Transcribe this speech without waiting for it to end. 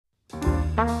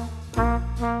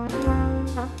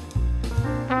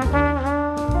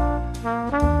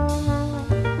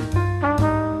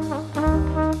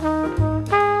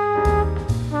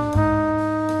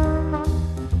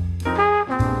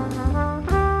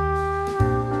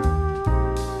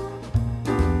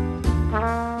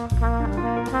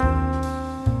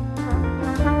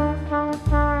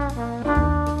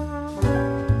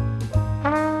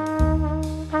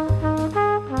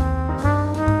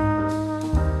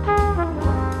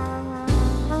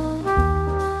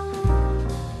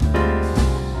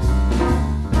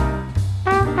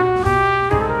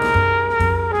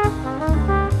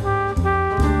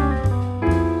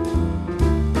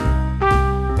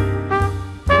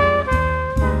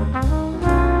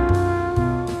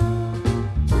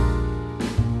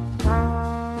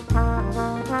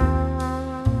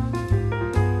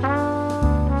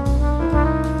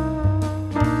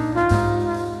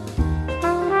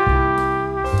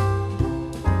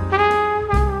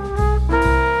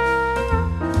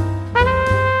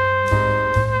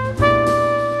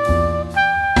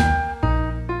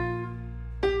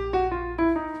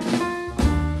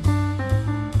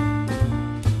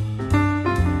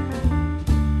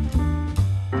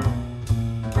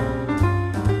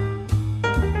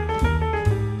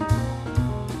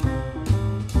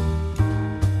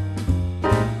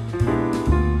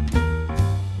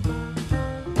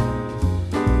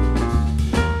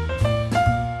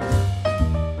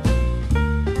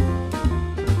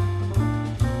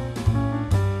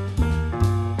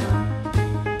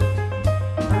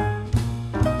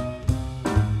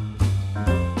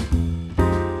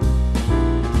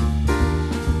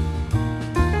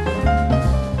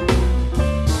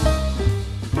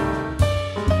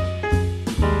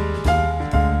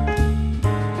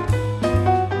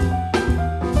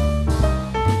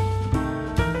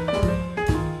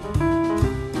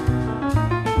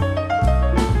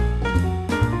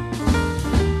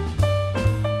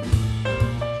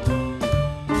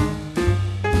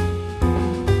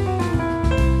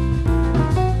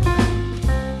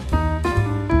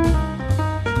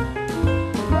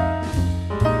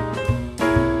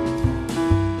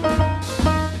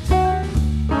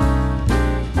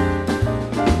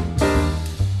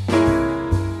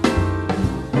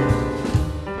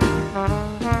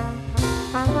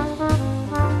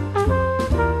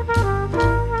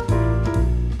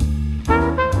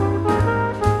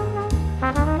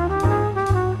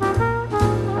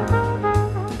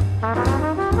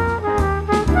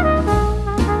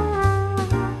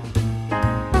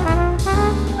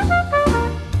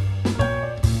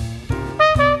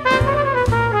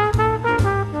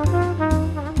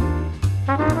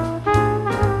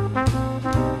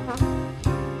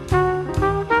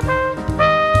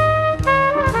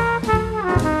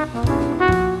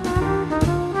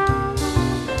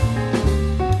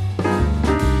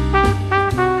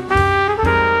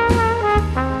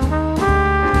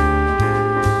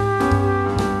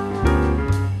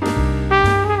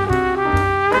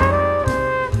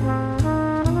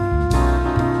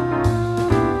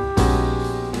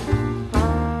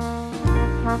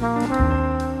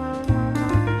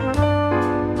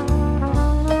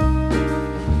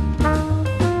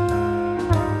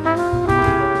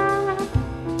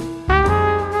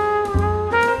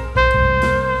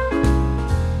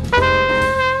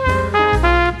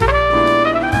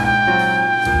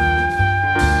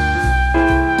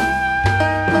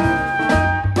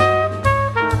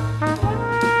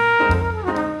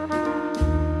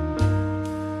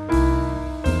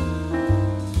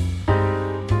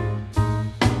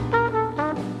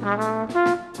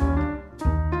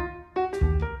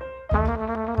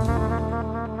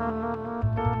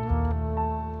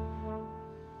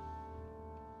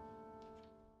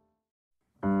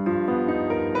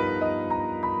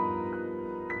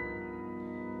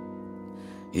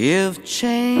You've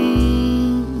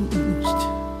changed.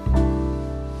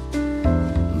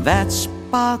 That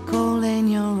sparkle in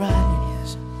your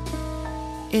eyes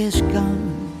is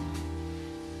gone.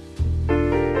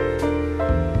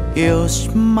 Your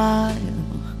smile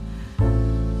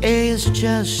is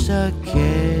just a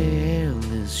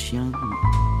careless young.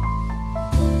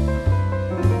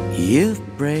 You've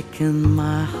broken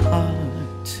my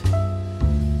heart.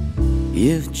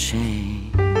 You've changed.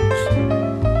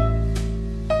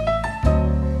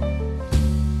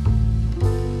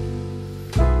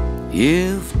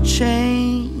 You've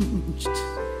changed.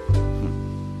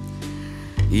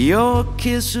 Your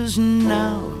kisses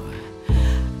now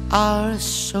are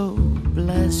so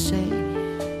blessed.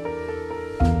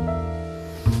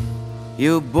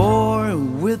 You bore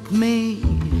with me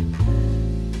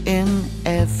in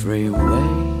every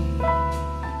way.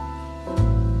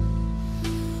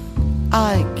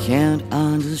 I can't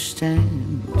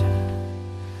understand.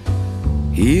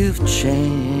 You've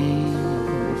changed.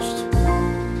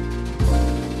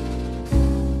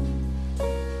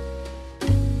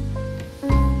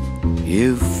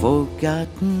 You've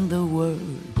forgotten the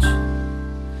words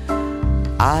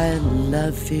I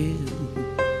love you.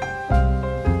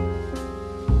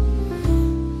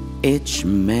 Each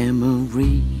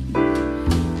memory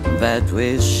that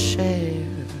we share,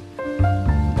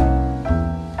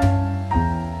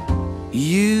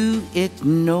 you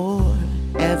ignore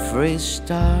every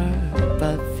star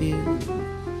but you.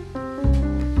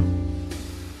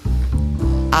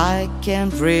 I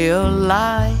can't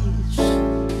realize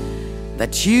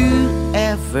that you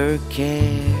ever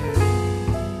cared.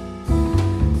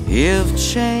 You've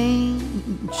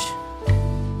changed.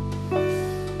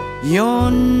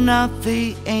 You're not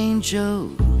the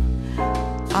angel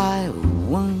I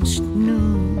once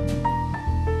knew.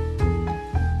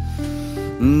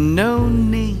 No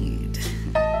need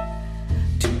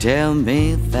to tell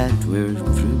me that we're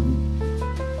through.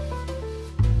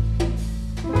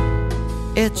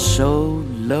 It's all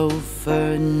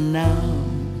over now.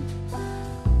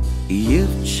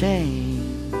 You've changed.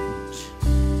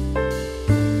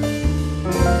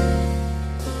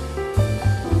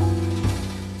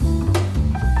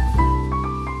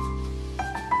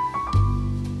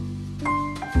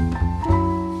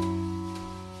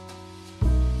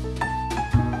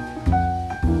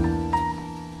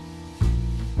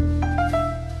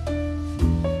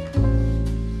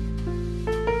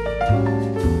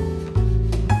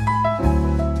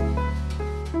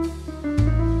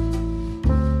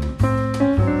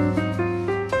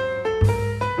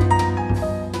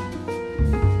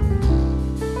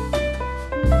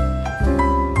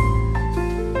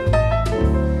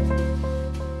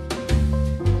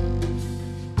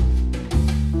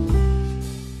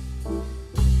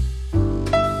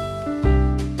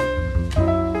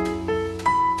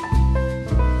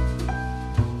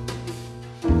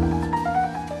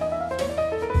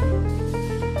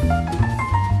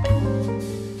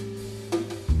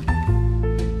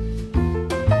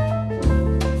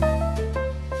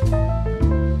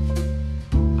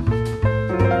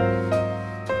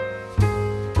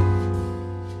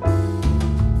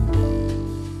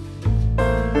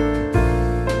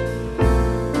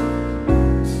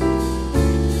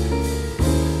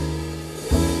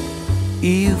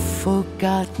 You've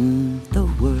forgotten the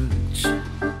words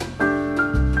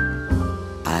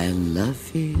I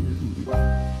love you.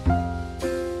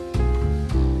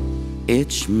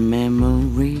 Each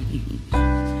memory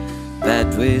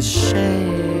that we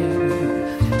share,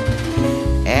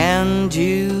 and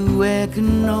you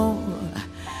ignore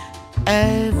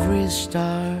every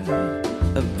star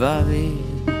above it.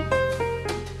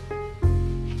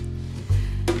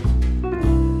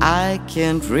 I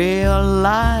can't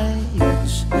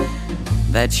realize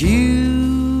that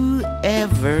you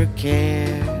ever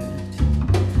cared,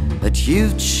 that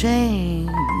you've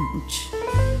changed.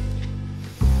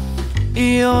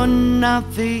 You're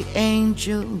not the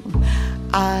angel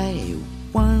I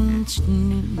once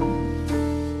knew.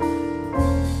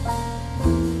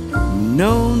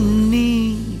 No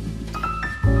need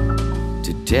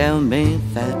to tell me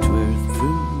that we're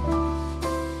through.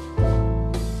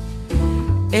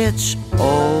 It's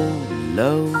all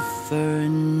over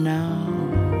now.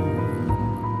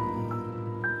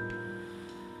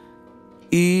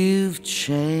 You've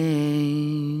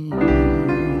changed.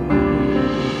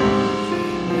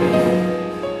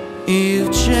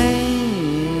 You've changed.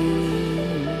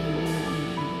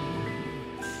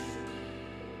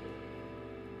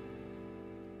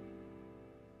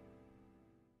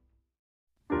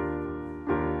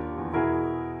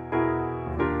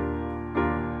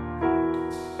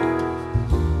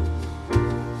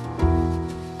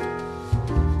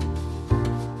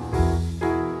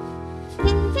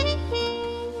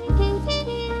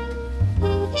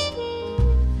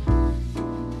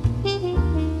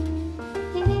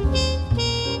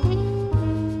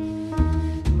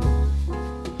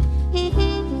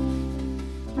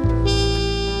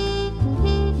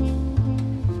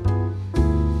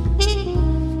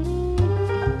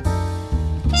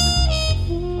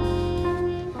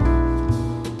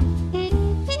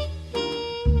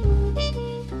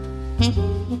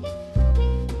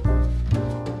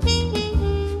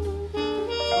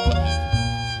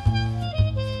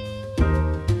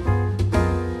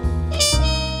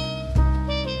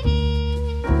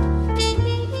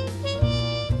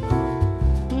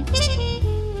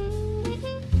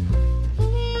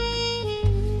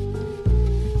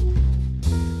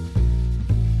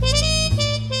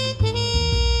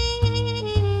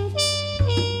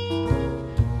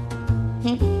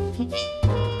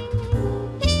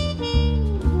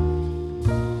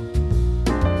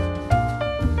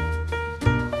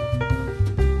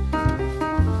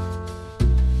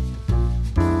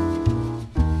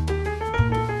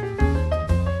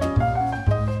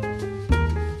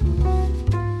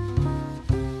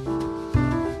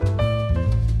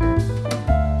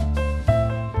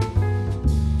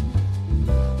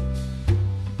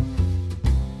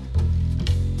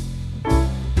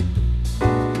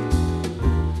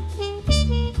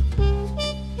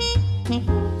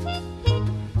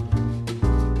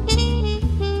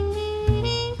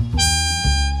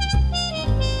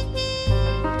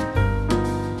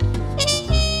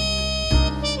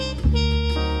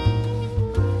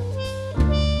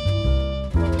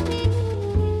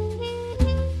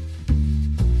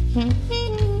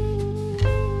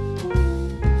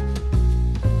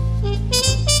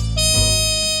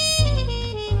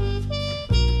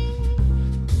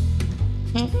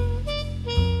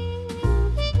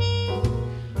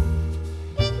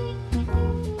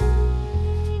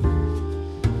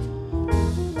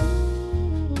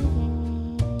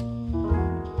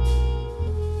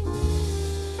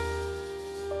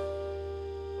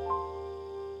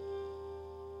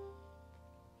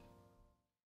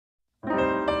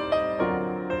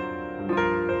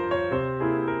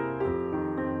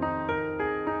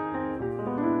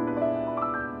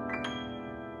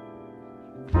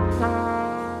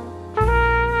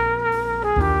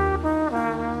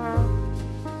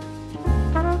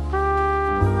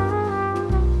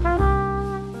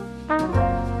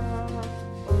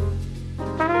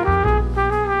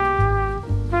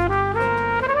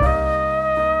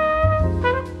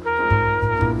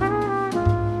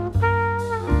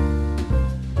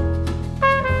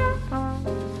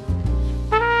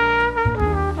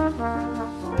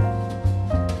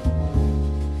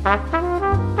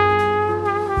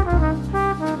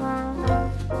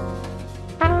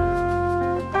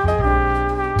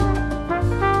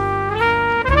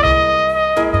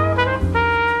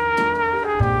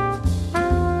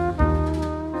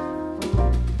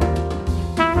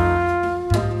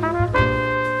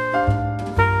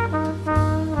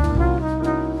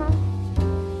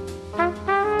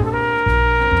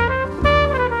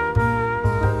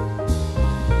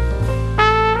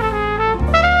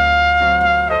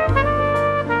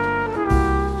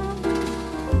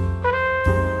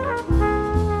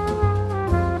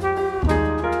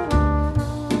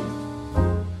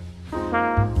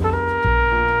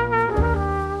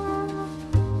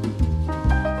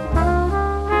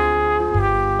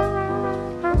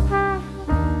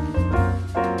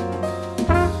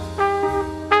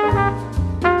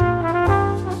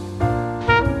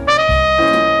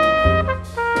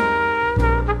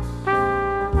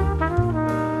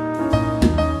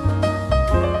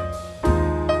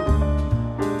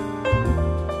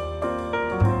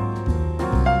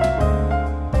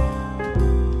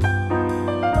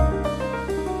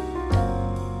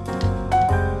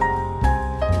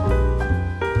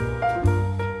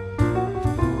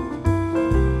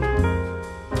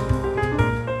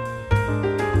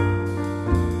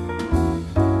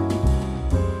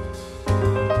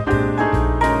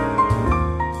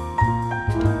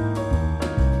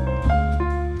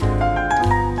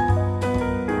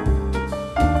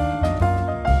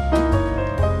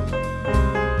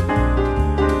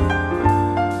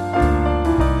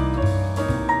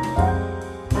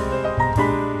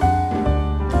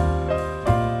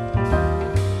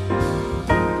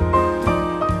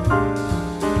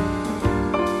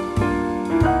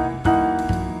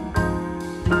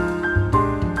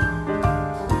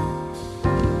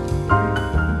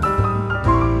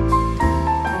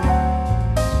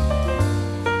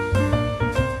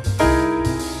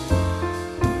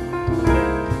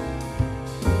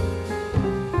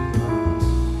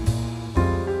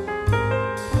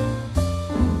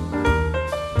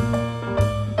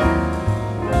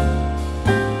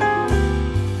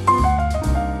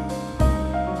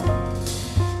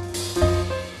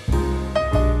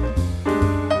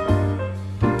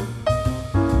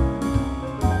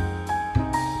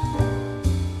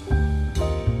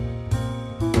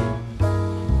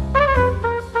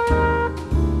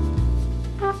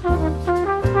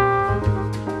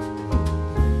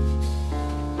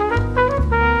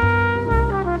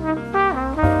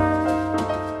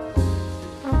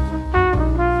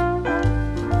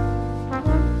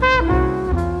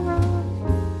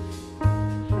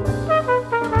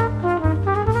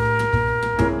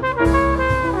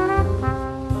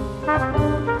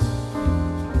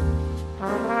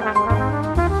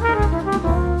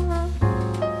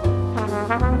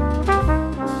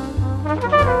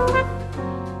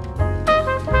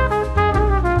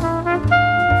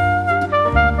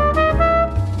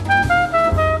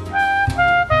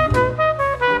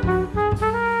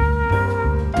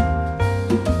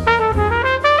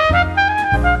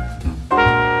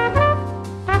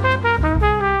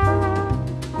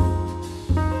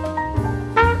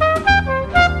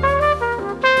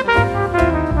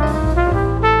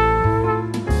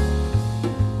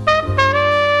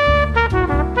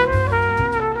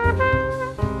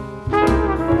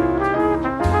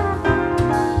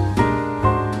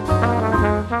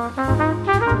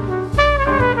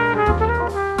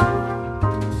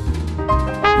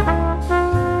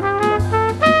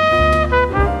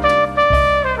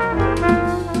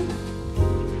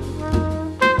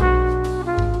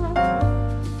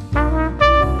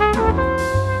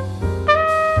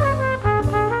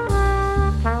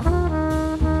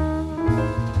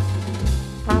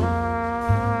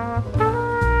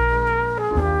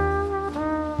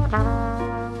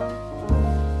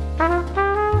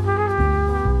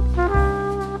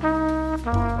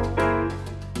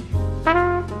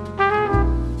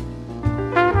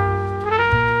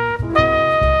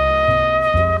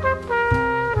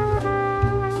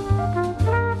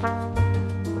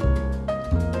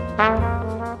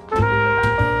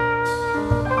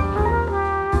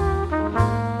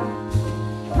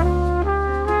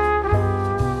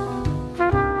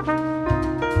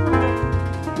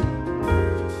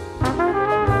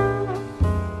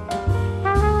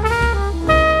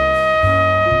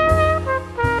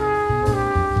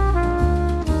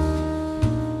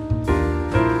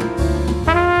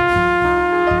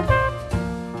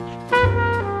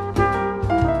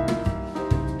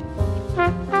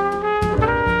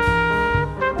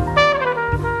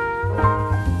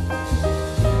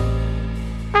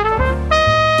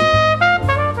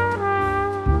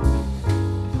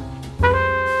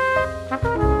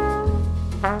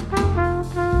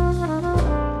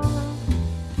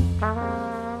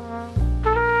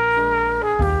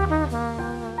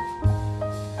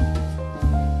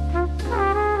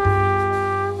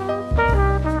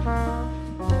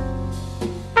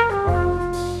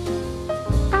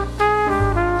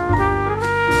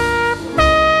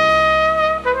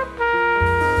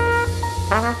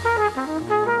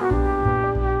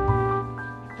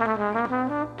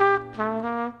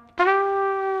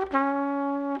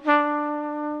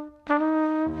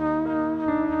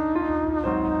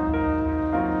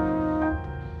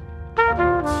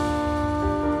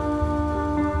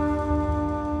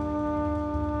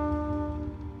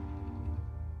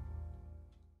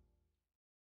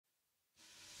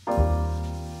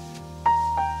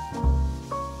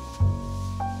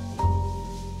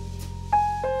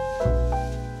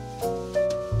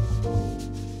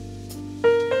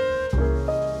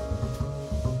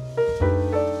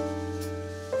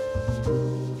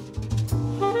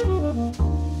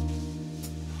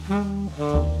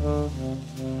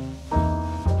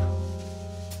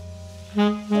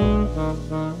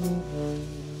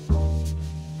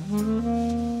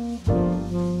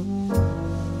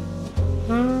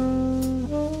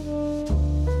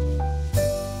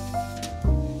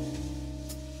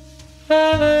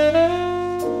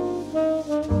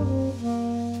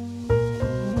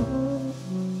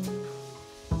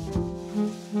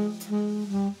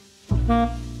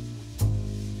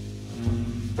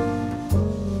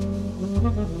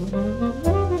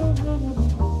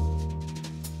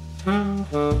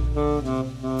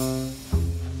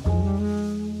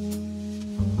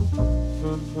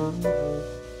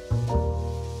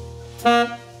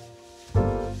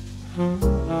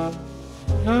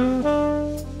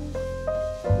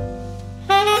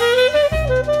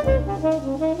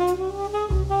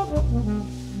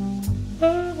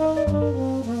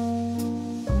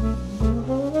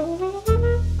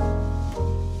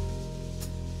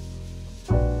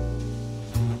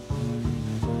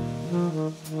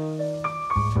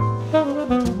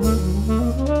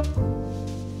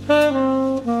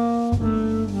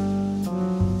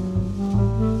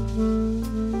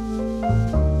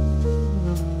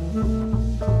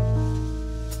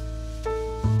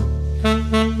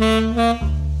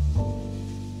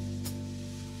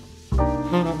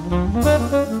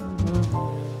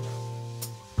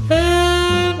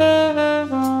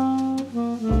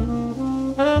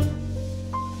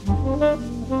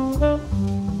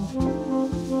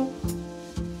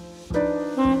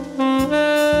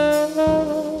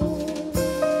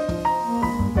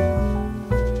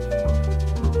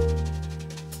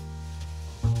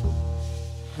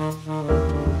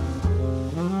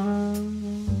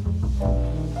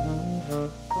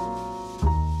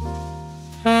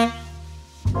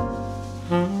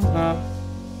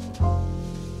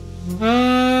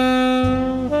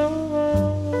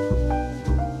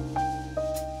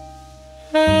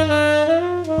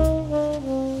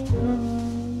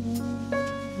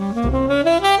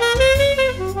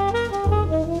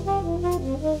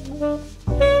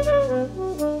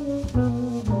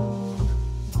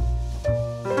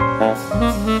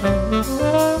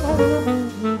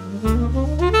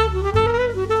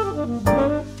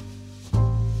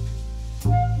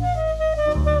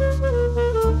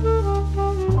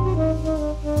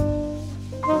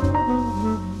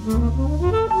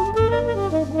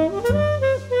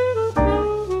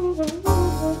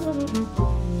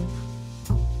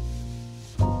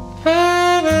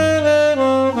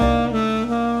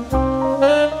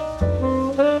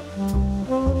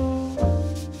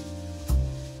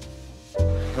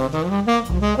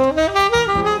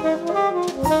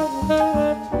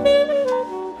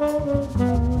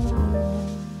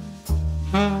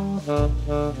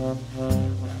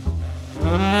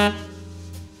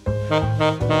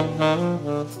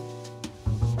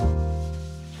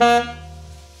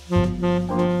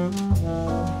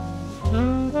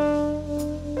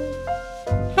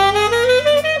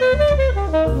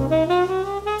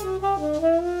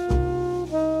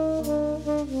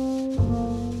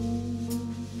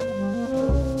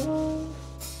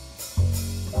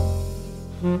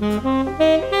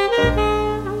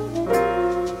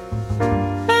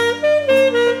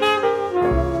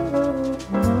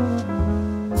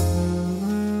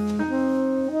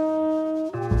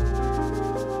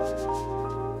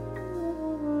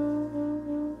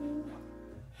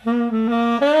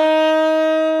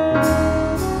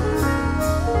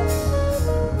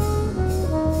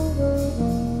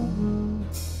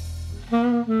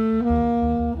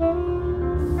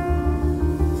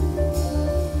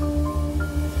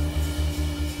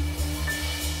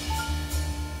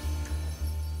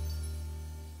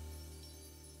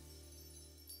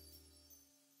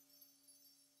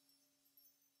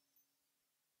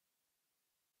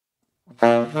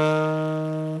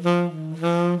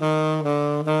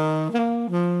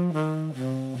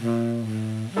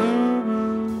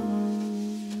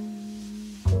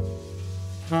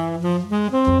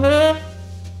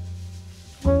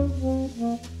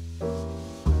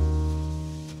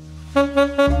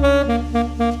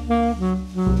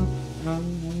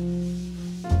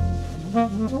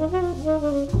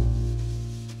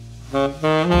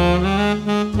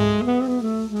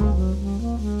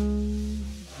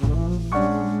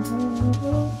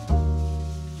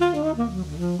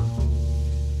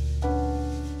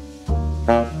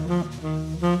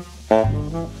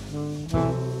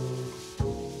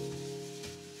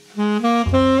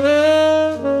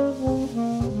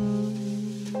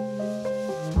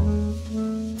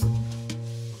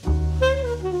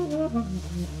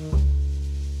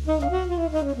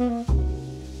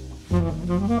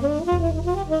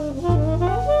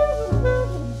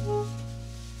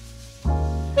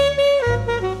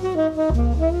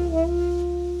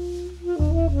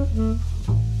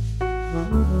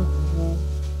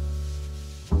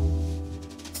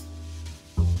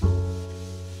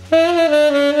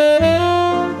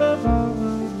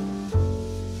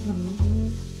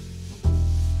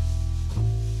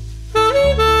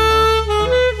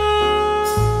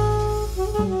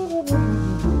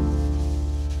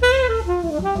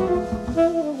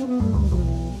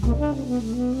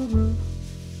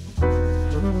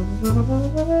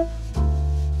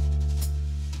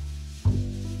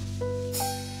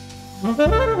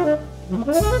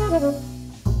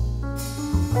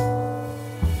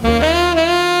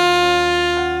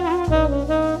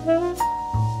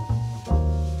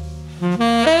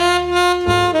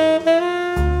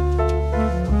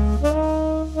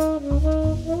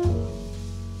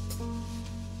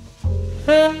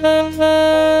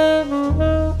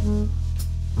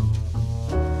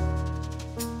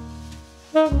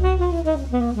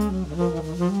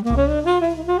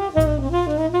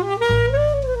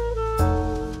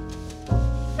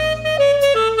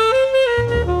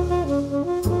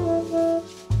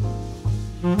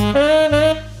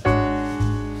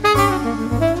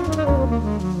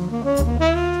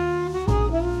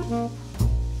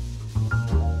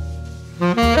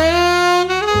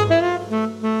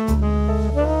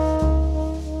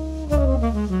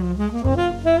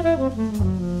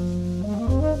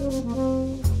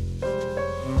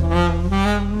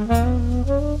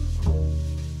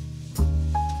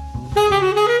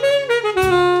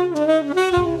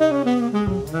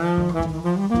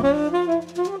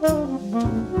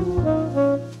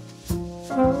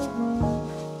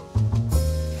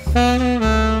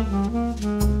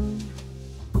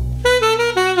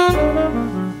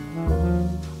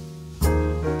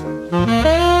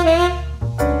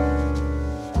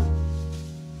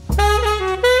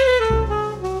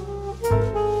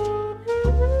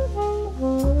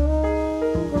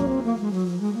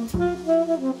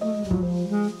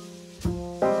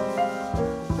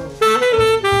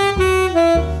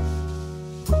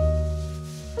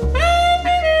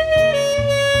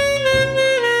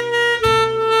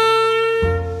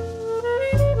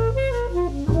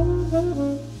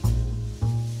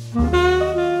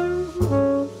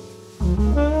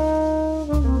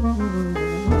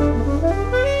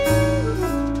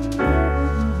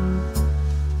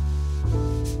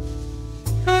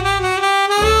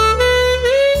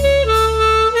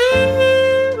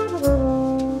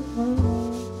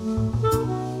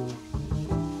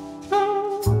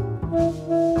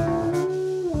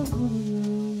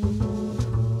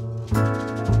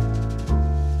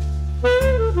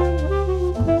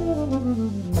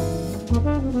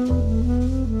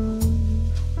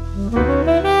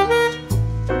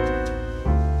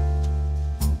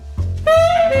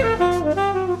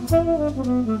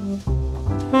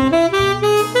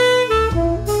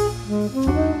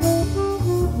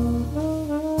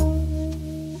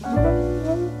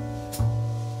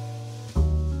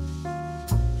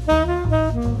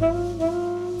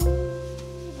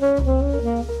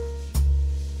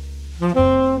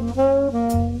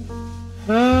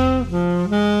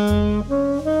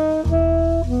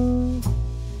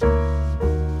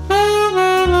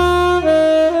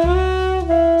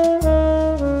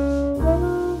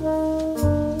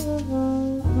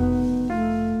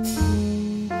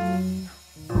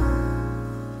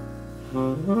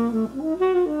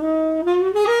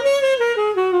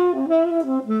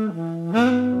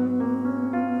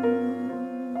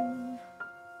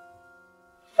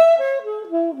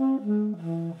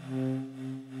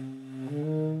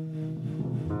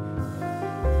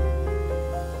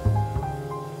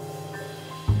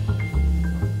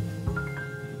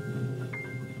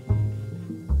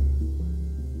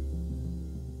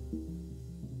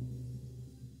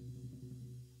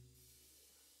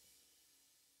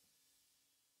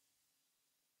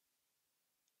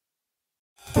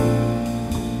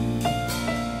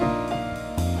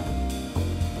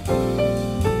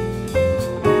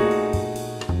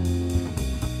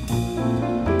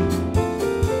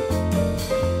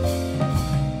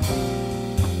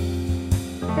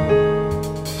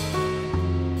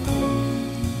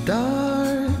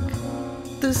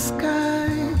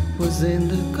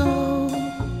 indigo,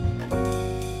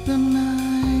 the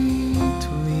night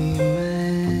we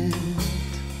met,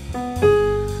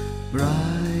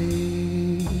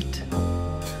 bright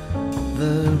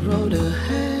the road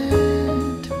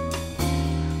ahead,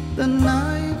 the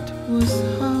night was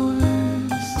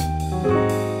ours.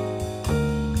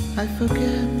 I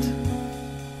forget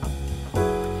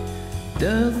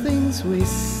the things we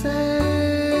said,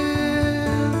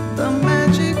 the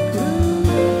magic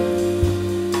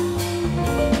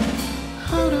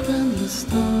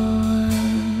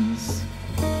stars.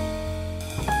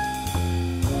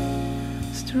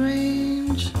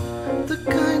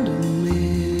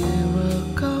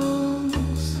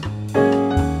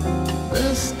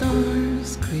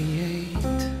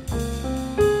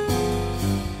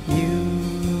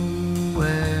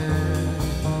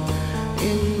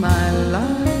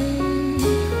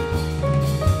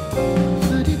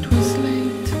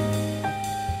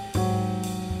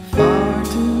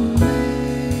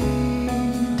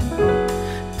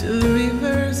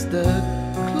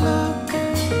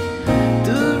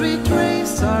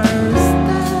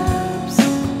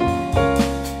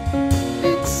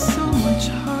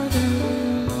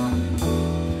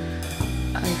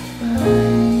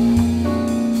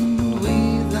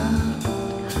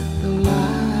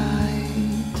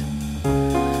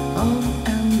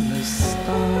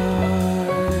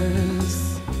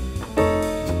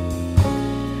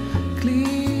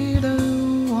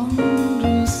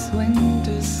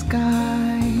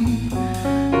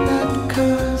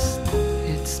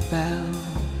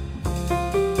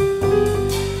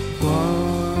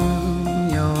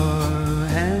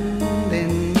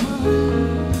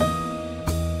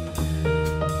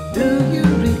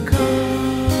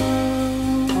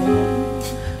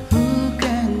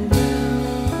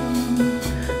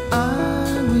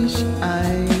 wish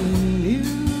I knew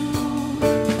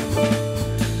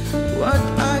what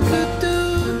I could do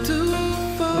to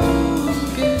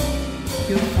forget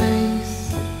your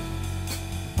face.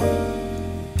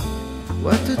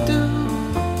 What to do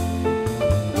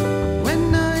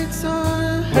when nights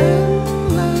are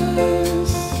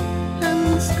endless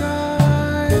and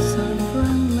skies are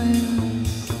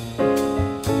friendless.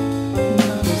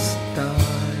 Not a star,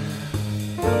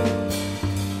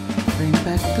 bring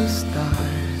back the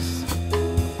stars,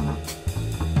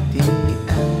 dim the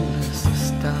endless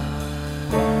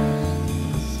stars.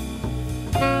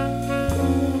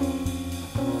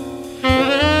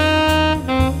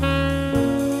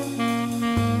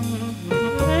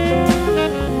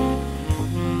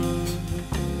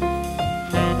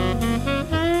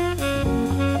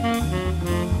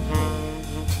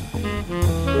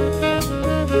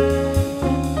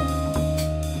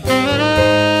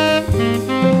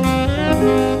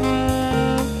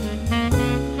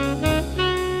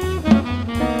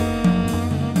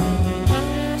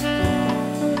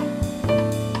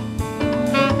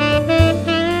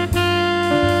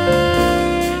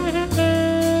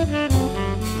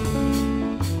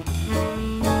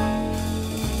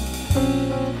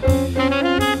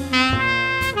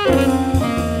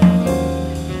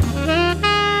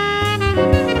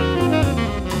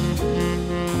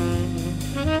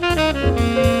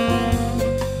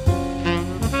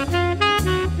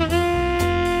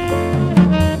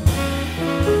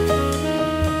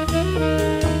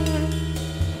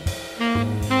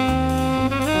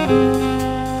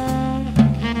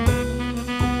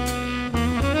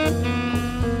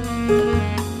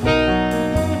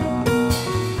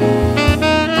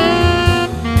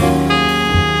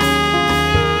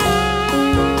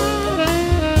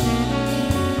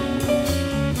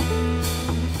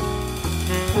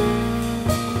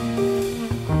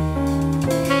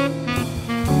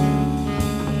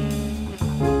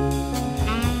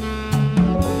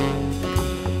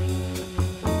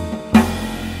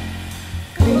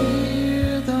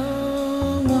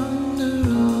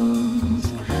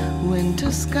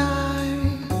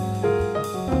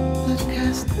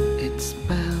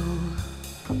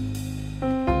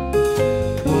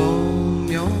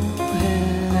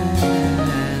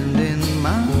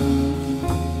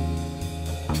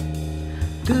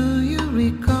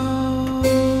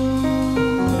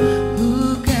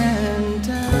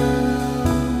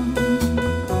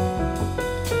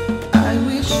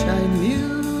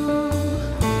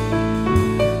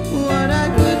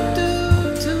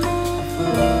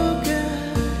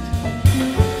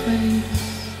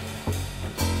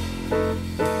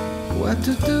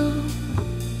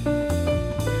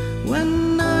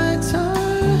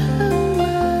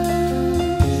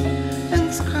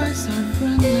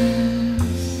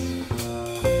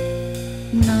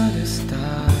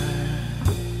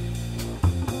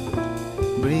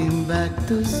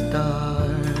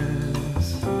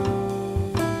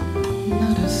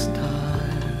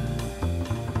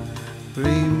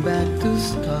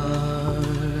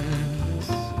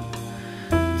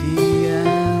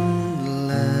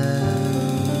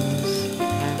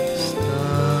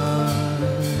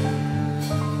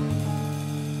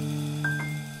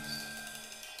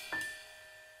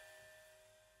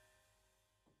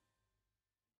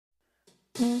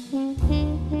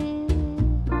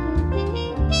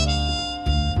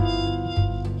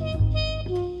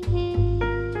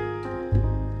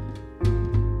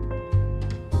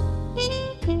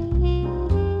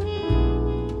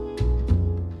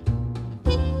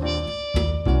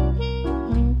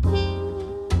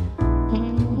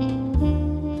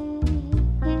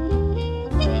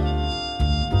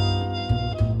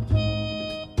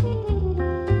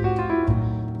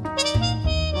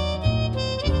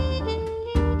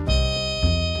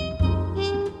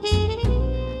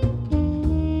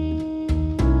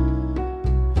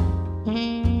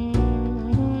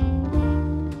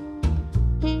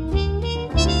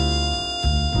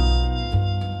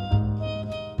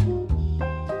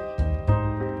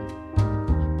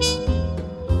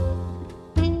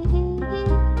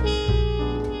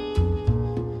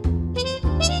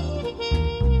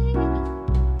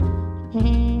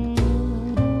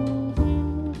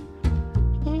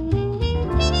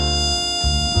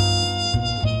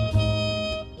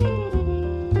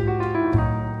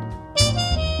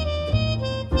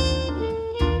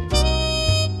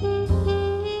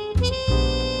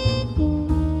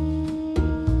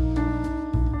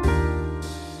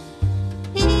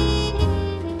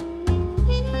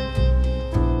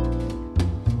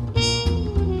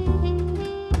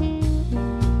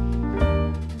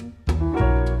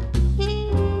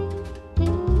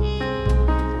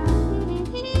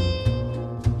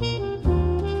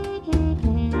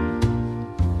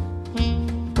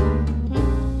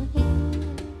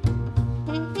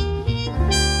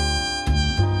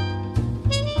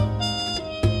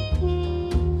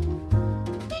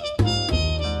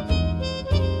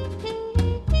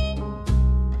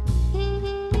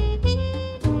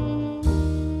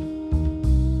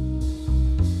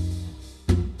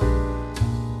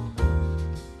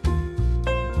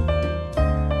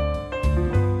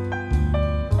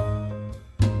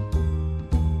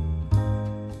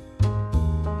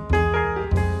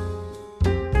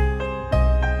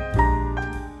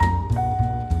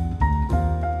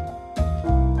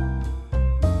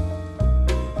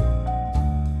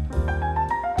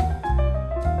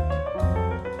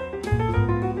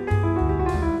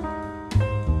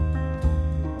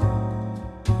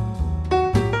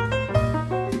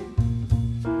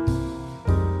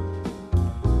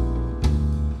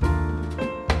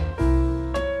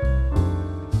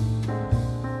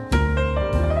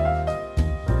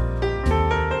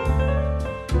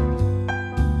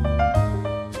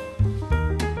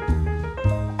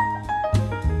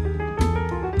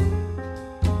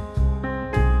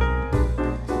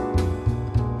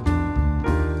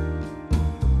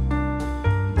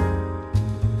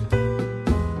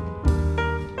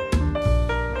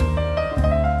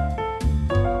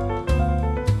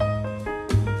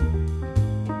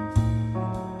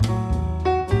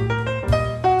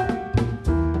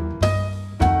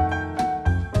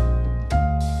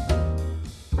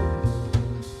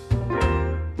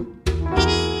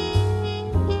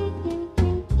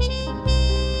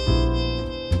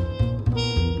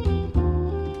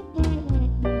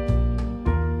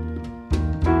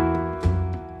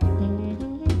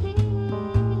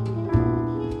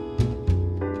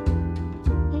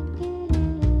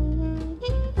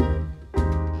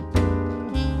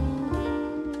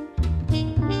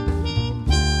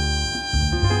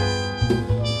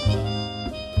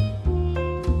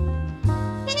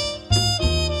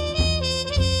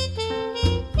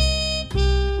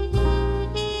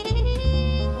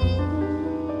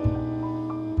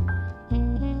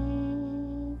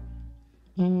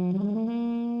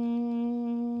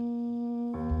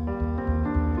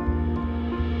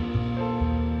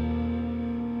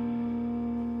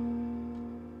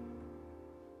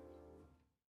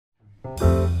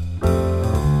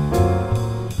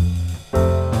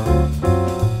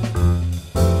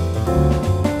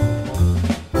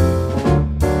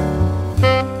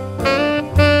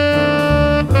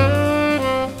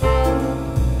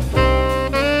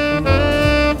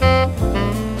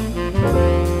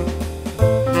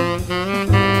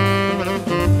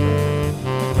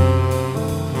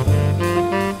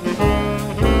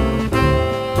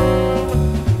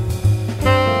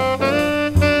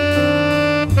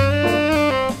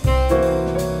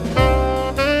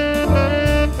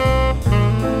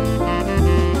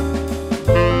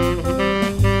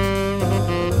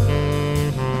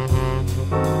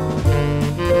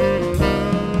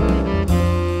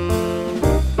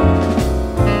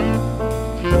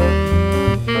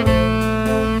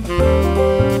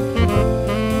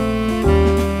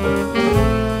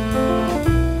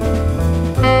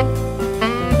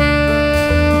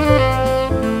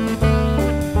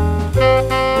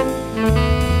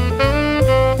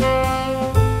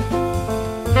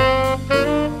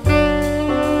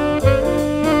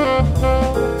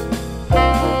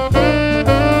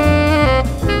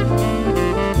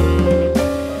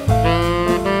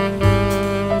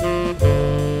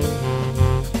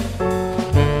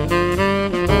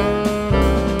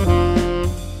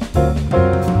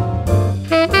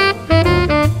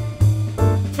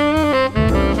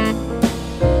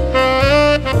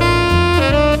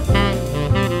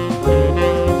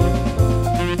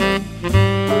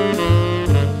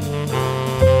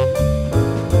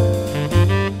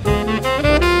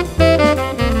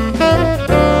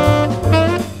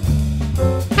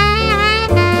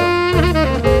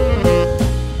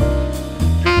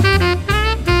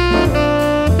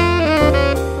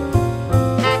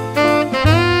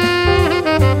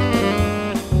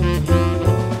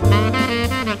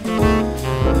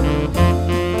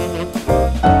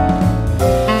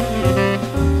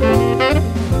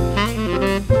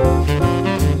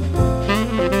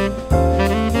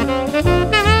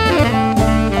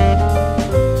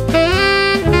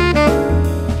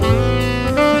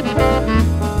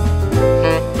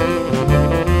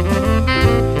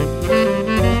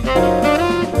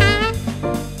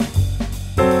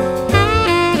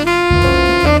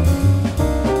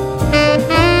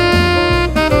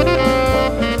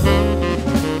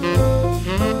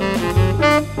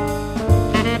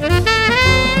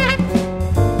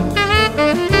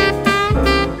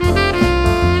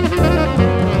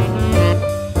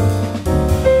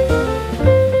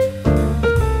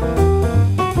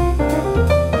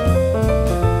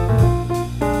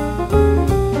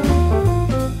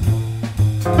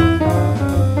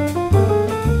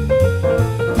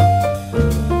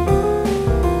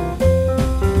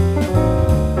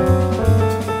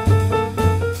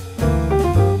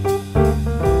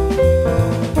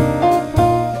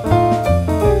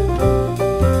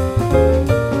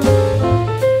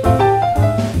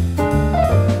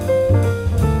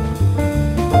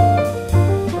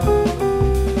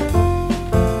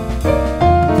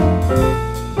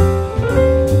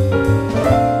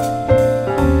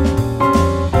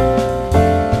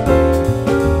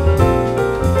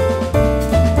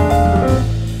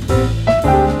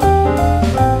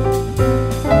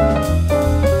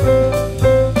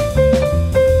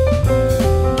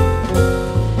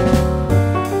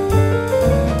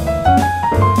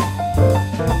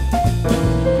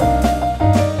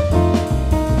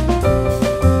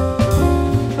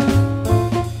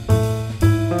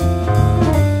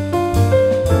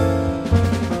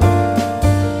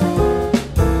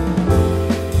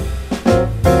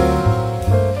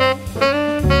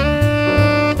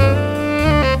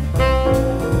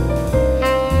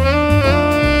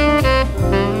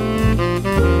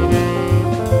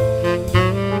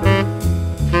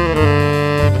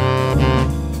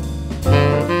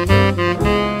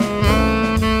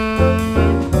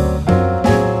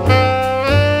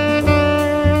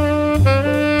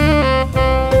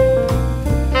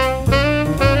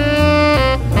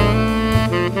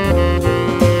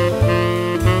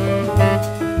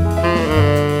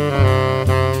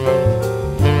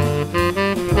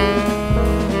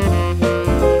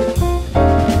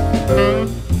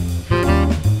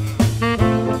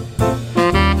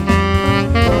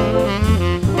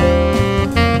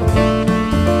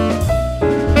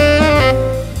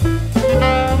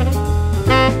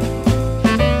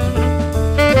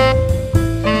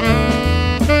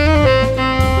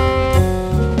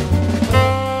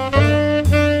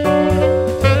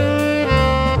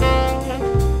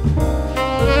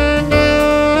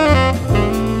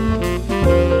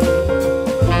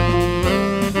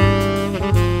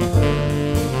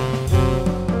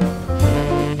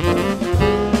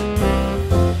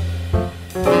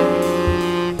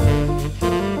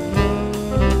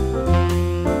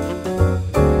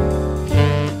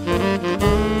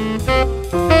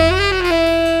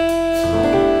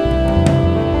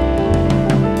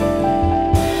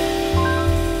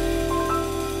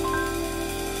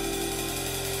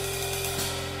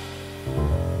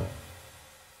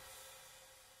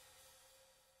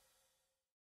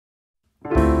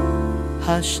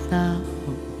 hush now,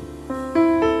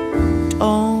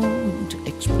 don't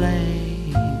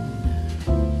explain,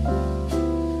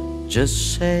 just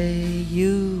say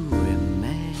you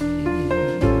remain.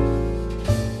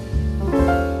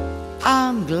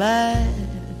 I'm glad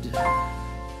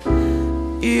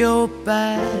you're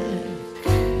back,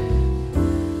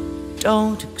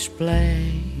 don't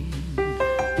explain.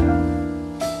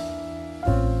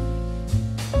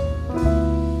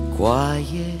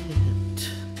 Quiet,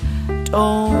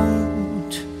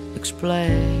 don't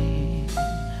explain.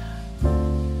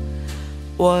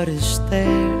 What is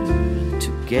there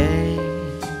to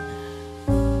gain?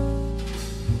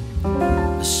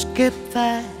 Skip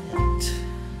that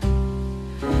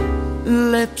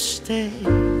lipstick,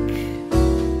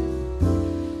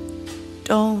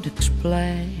 don't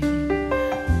explain.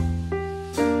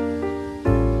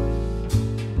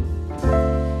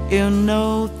 You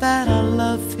know that I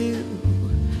love you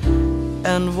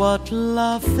and what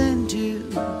love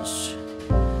induces.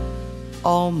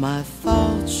 All my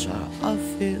thoughts are of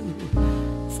you,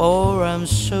 for I'm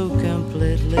so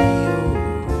completely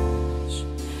yours.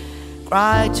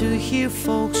 Cry to hear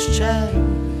folks chatter,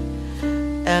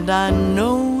 and I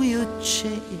know you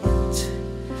cheat.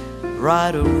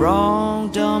 Right or wrong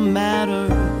don't matter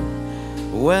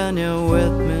when you're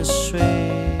with me,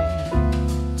 sweet.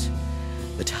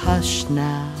 But hush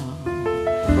now,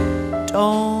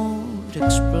 don't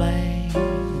explain.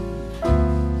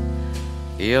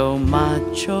 You're my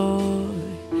joy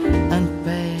and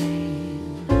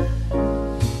pain.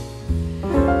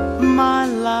 My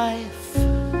life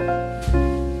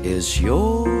is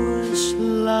yours,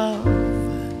 love,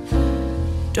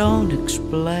 don't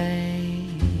explain.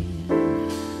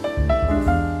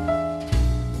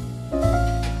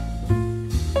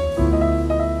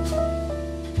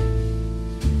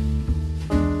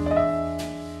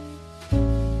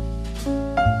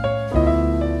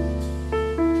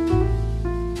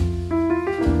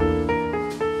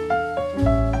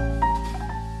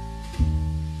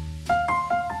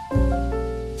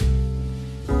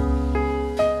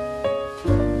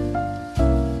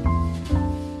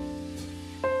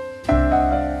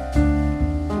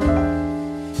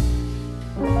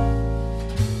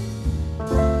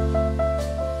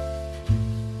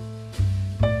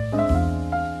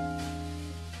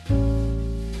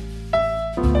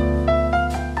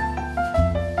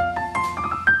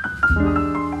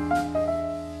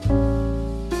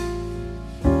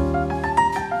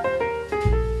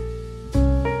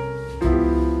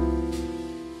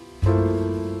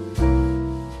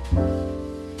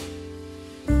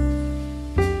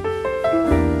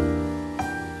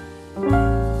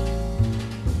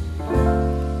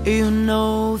 You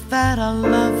know that I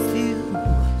love you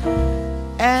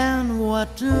and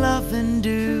what love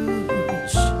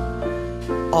induces.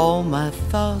 All my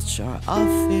thoughts are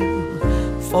of you,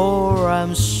 for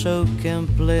I'm so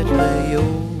completely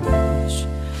yours.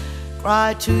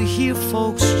 Cry to hear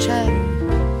folks chatter,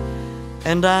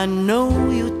 and I know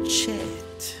you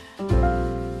chat.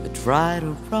 But right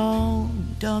or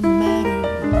wrong don't matter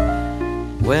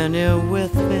when you're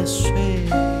with me, sweet.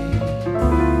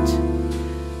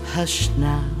 Hush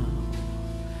now,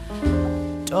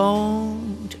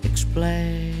 don't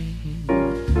explain.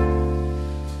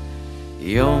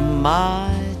 You're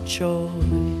my joy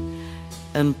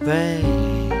and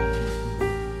pain.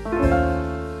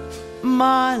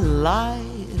 My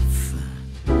life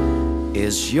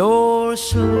is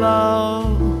yours,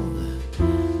 love,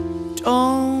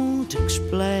 don't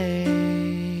explain.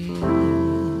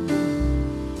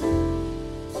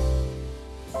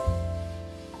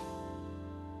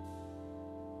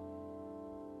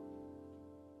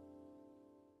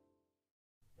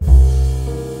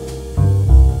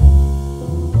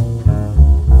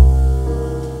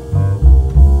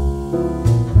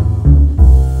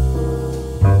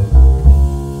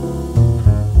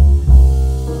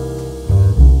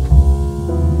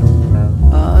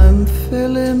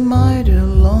 Feeling mighty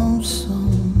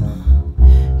lonesome,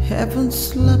 haven't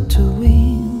slept a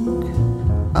wink.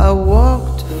 I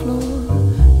walked the floor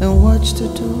and watched the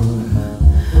door,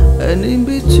 and in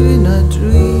between I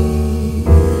drink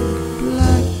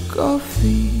black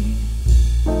coffee.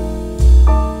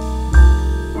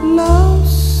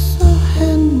 Love's a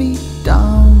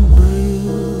hand-me-down brew.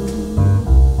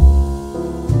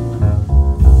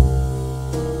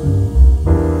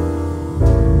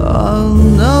 I'll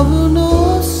never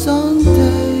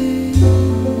Sunday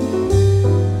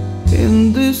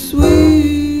in this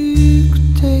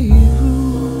weekday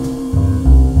room.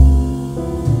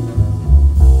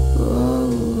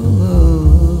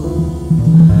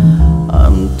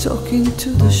 I'm talking to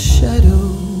the shadow.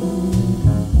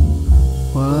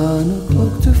 1 o'clock.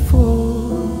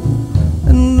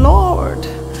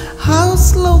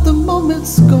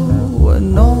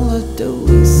 and all I do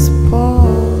is pour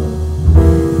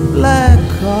black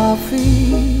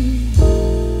coffee.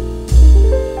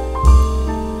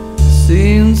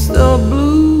 Since the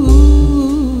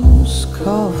blues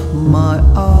cough my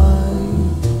eye,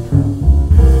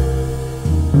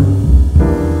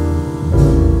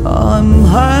 I'm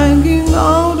hanging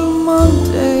out on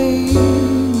Monday,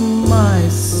 my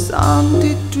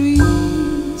Sunday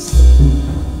dreams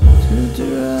to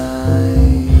dry.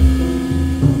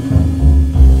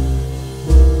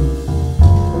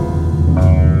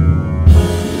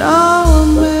 Now a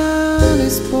man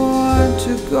is born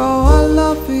to go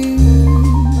a-loving,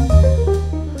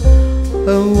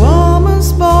 a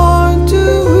woman's born to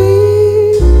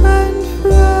weep and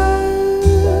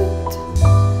fret,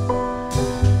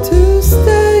 to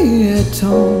stay at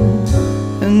home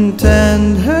and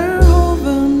tend her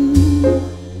oven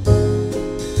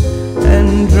and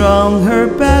drown her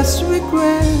best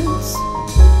regrets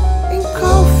in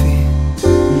coffee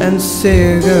and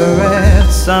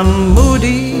cigarettes. I'm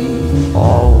moody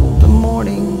all the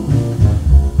morning,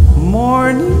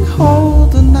 morning all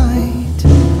the night,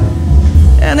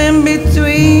 and in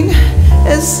between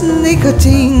is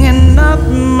nicotine and not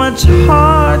much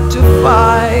heart to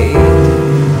fight.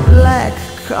 Black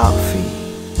coffee,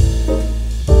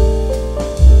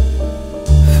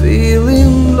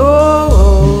 feeling low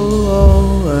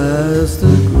as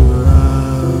the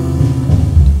ground.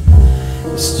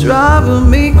 It's driving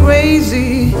me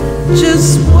crazy,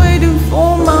 just waiting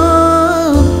for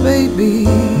my baby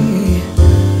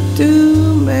to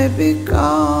maybe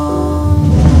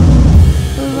come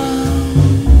around.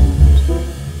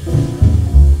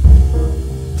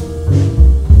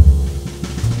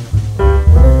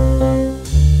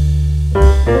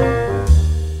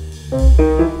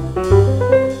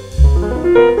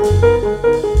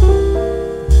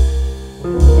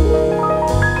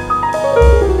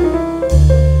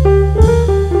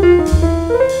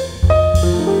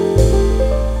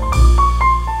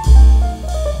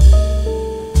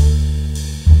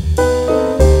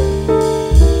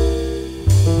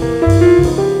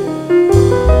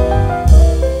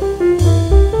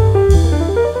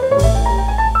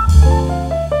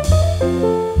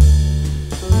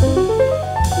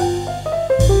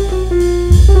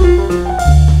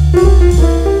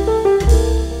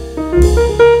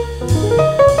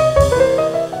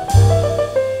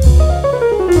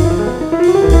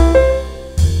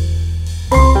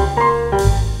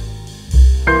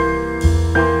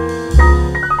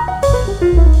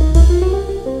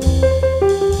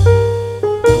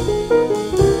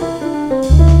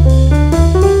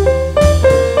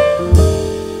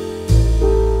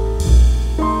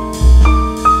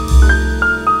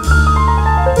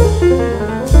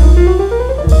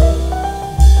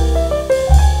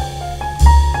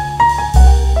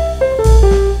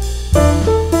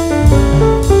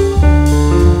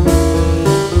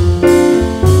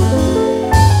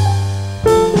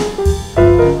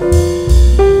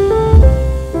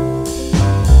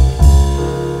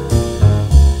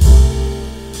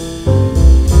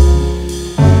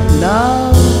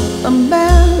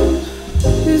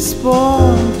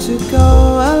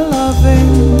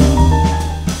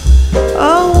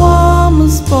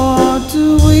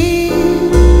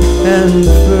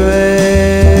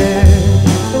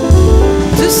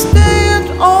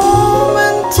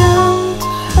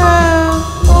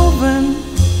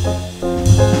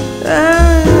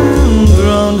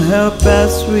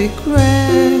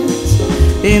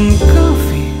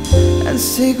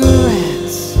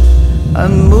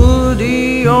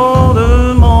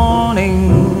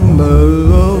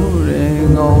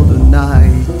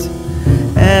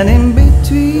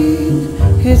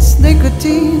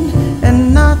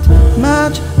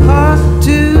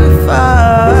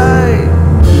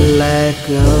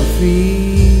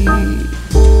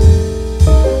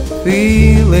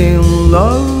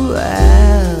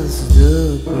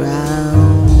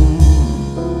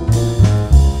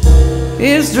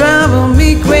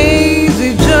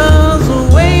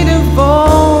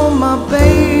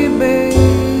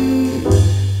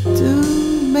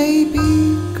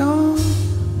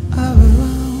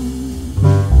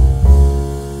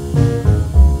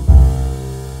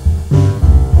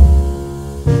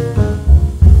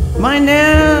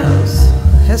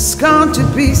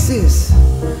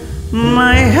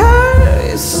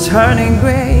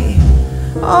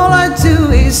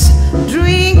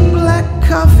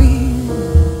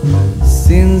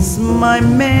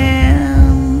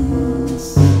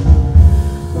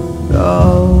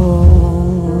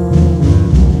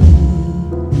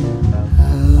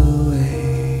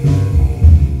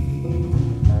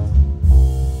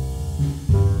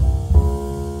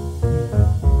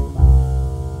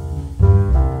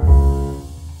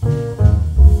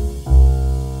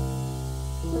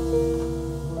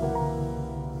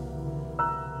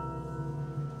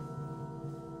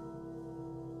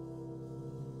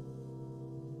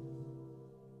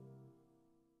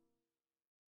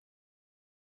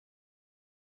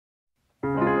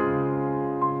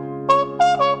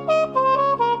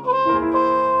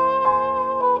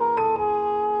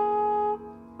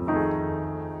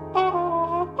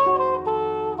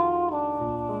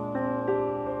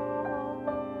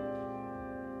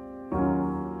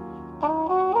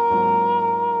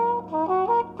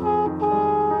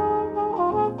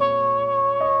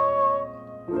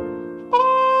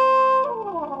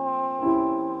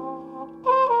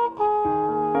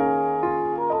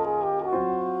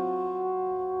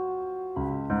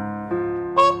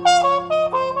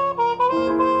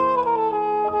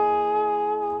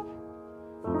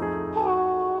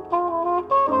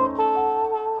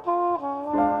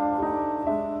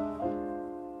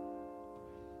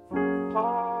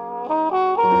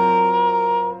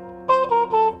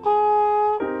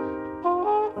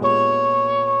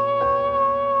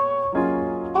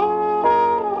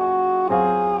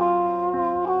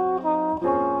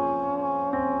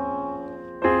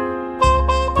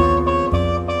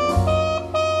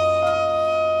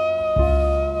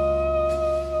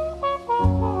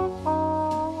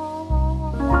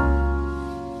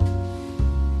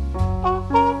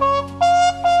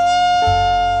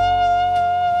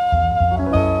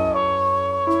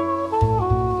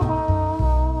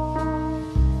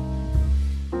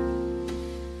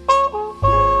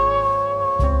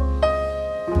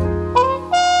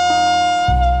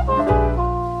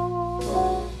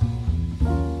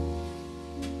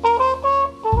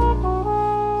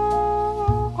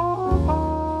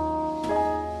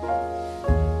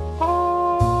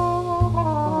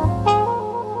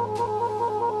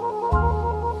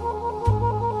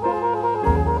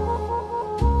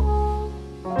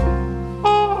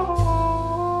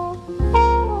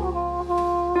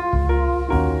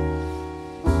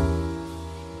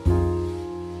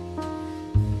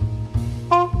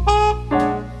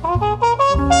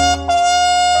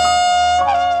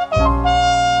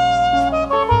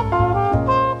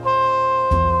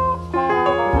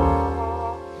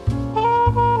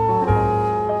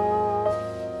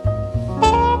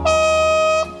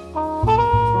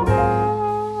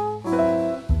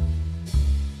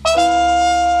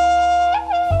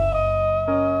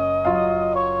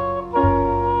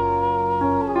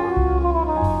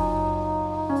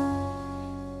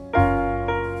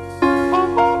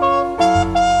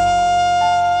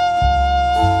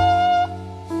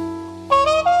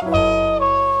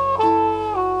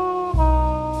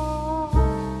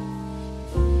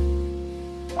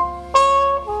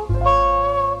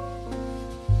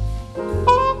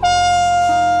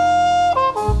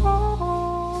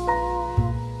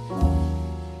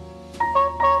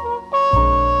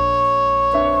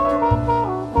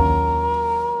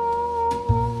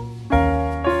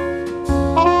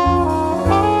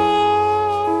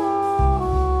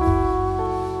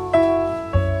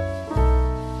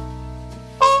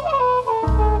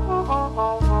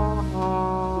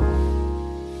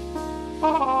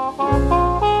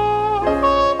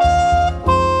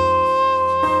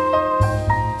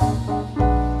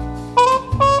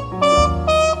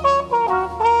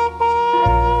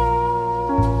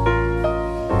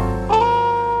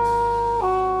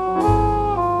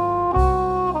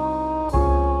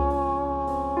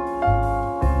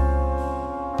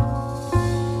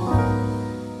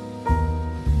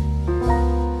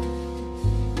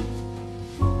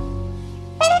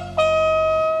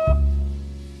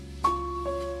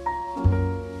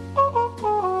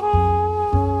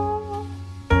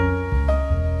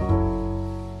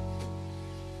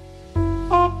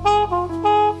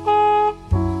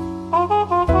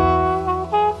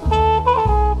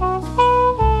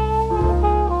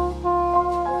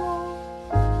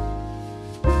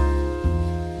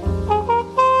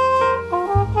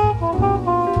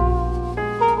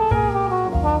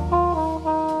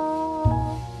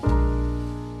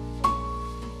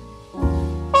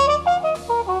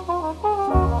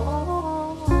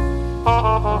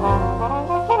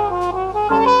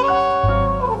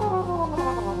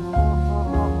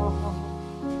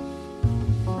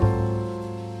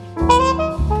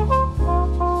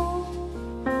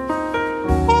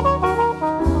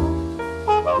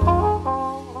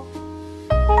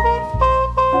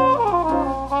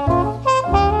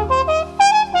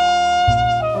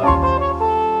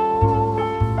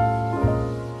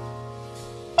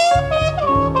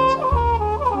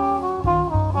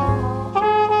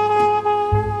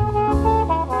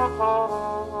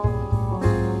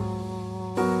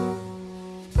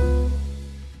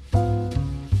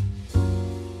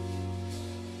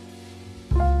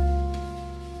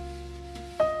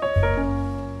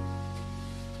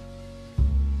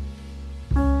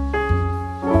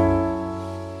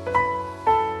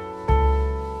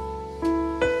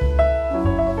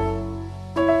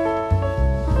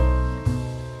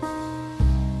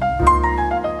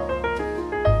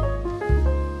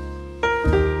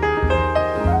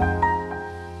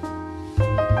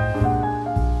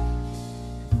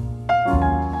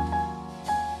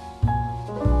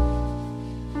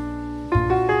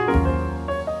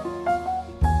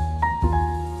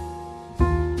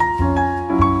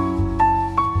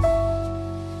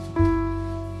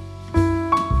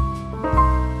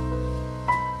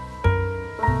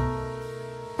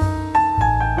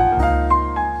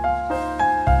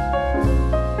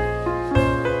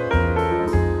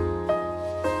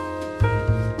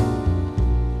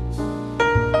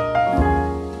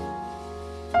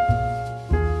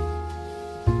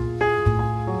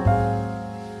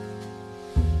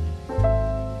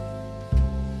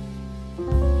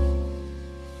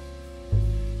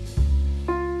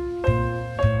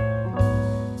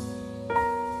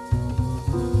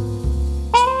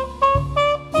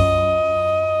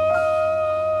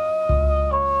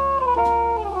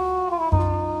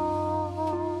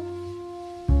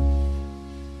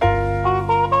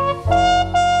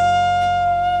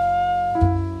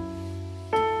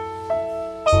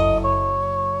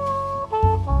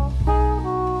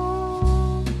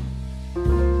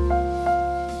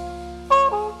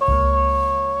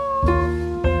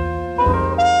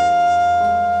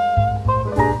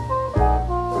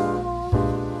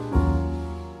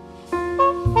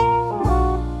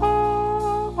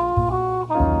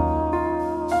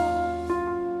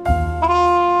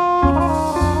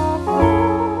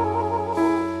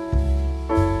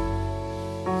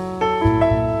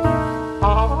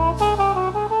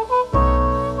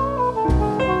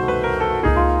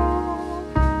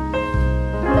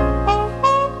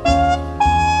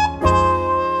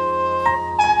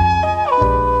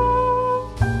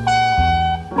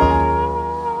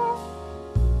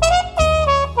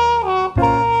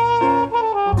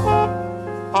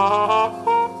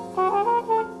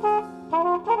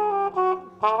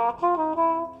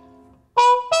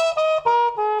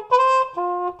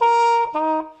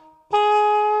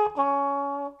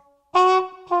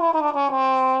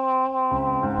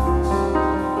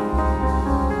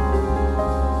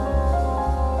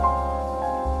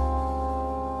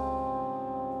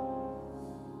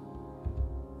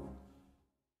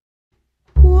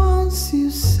 once you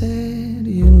said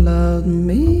you loved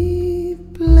me,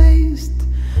 placed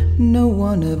no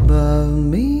one above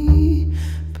me,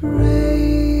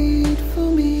 prayed for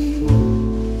me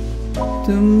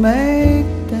to make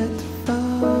that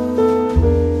vow.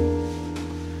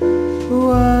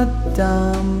 What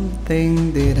dumb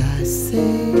thing did I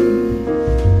say?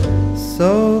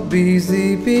 So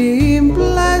busy being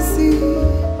blessed,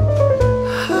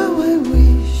 how I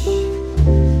wish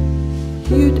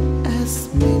you'd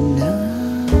ask me now.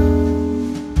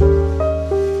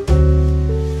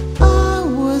 I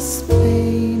was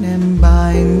pain and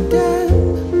bind them,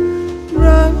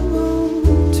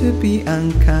 wrong to be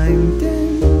unkind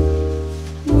and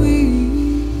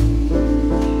weak.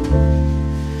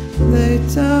 They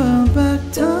turn back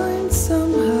time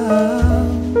somehow.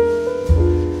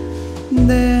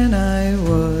 Then I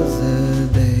was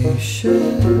audacious,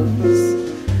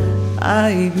 I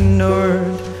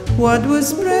ignored what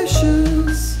was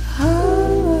precious. How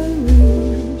I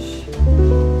wish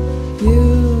you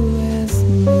asked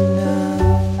me now.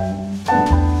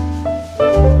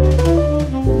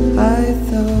 I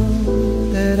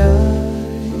thought that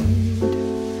I'd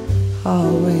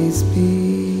always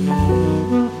be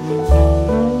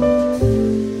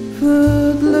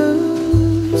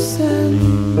footloose and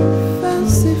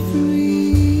fancy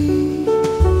free.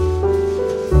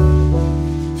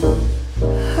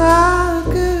 How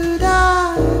could I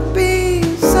be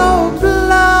so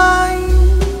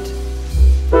blind?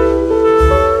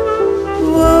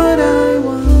 What I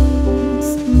once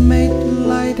made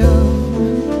light of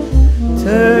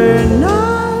turned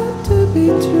out to be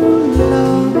true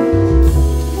love.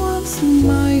 Once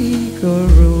my ego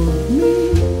ruled me,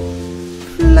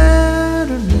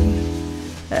 flattered me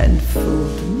and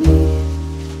fooled me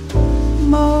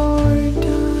more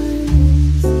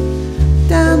times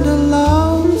than the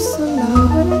lost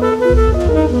love.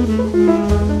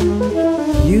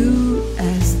 You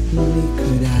asked me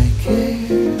could I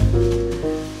care,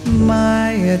 my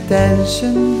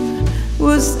attention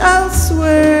was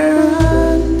elsewhere,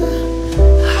 and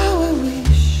how I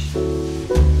wish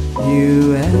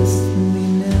you asked me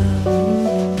now.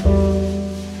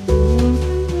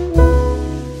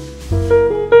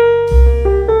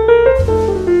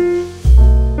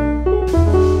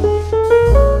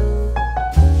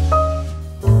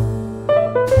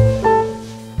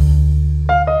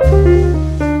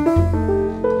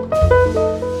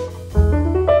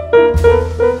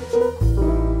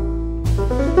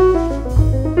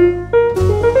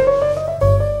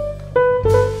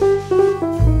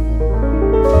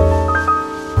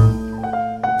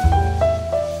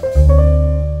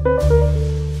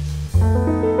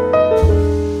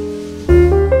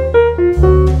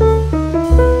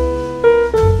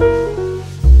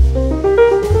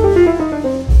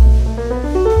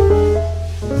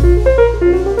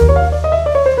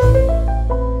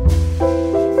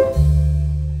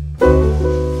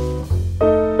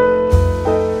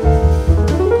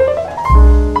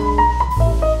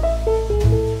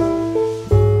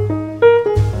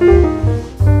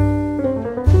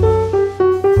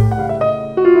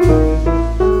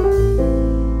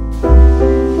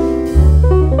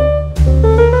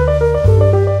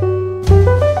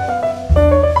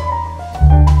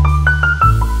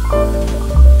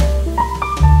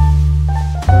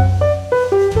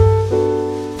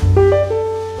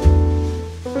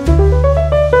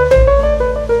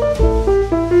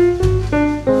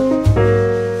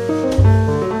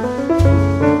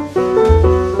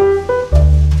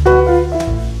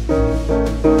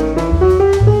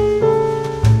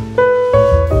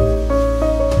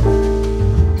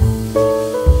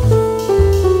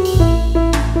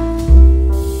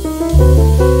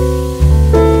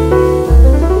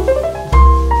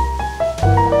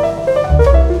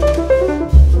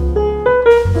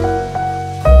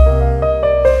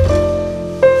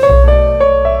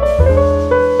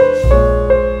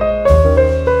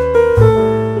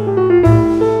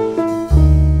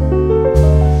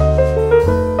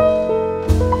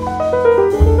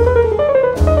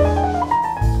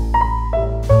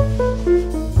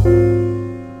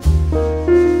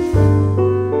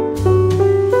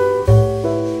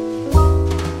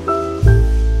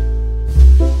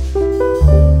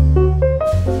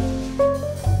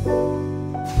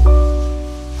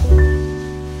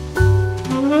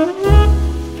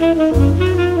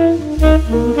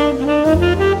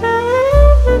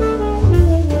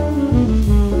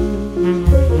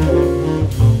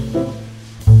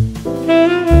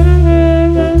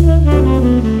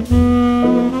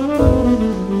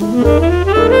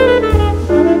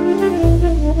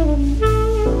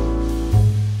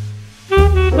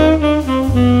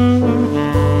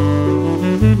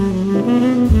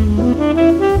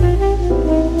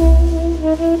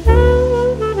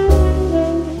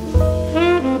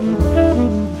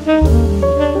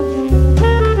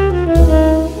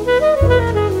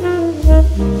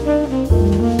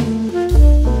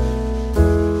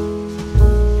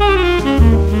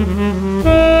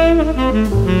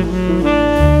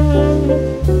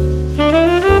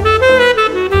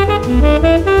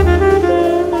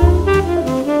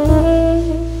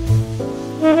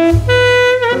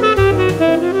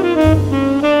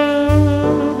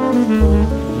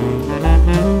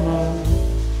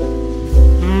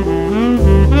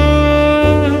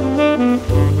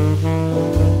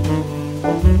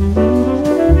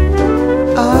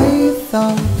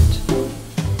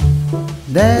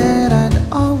 said I'd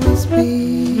always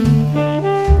be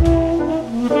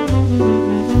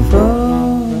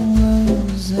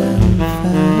flawless and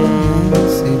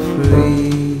fancy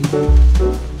free.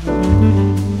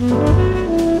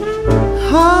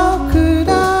 How could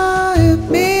I have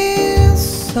been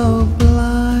so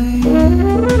blind?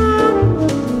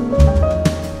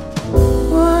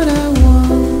 What I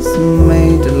once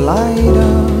made light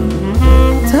of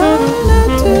turned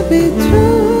out to be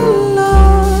true.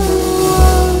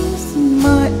 Once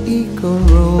my ego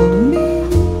ruled me,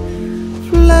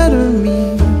 flattered me,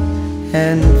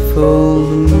 and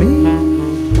fooled me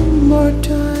more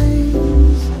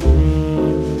times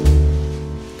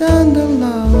than the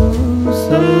loves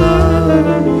of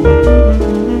love.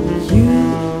 You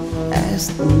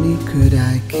asked me, could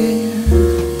I care?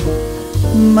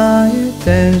 My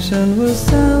attention was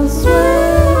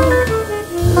elsewhere.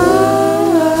 How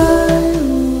I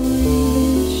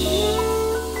wish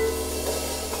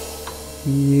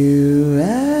you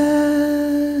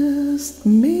asked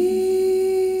me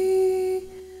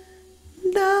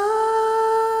that.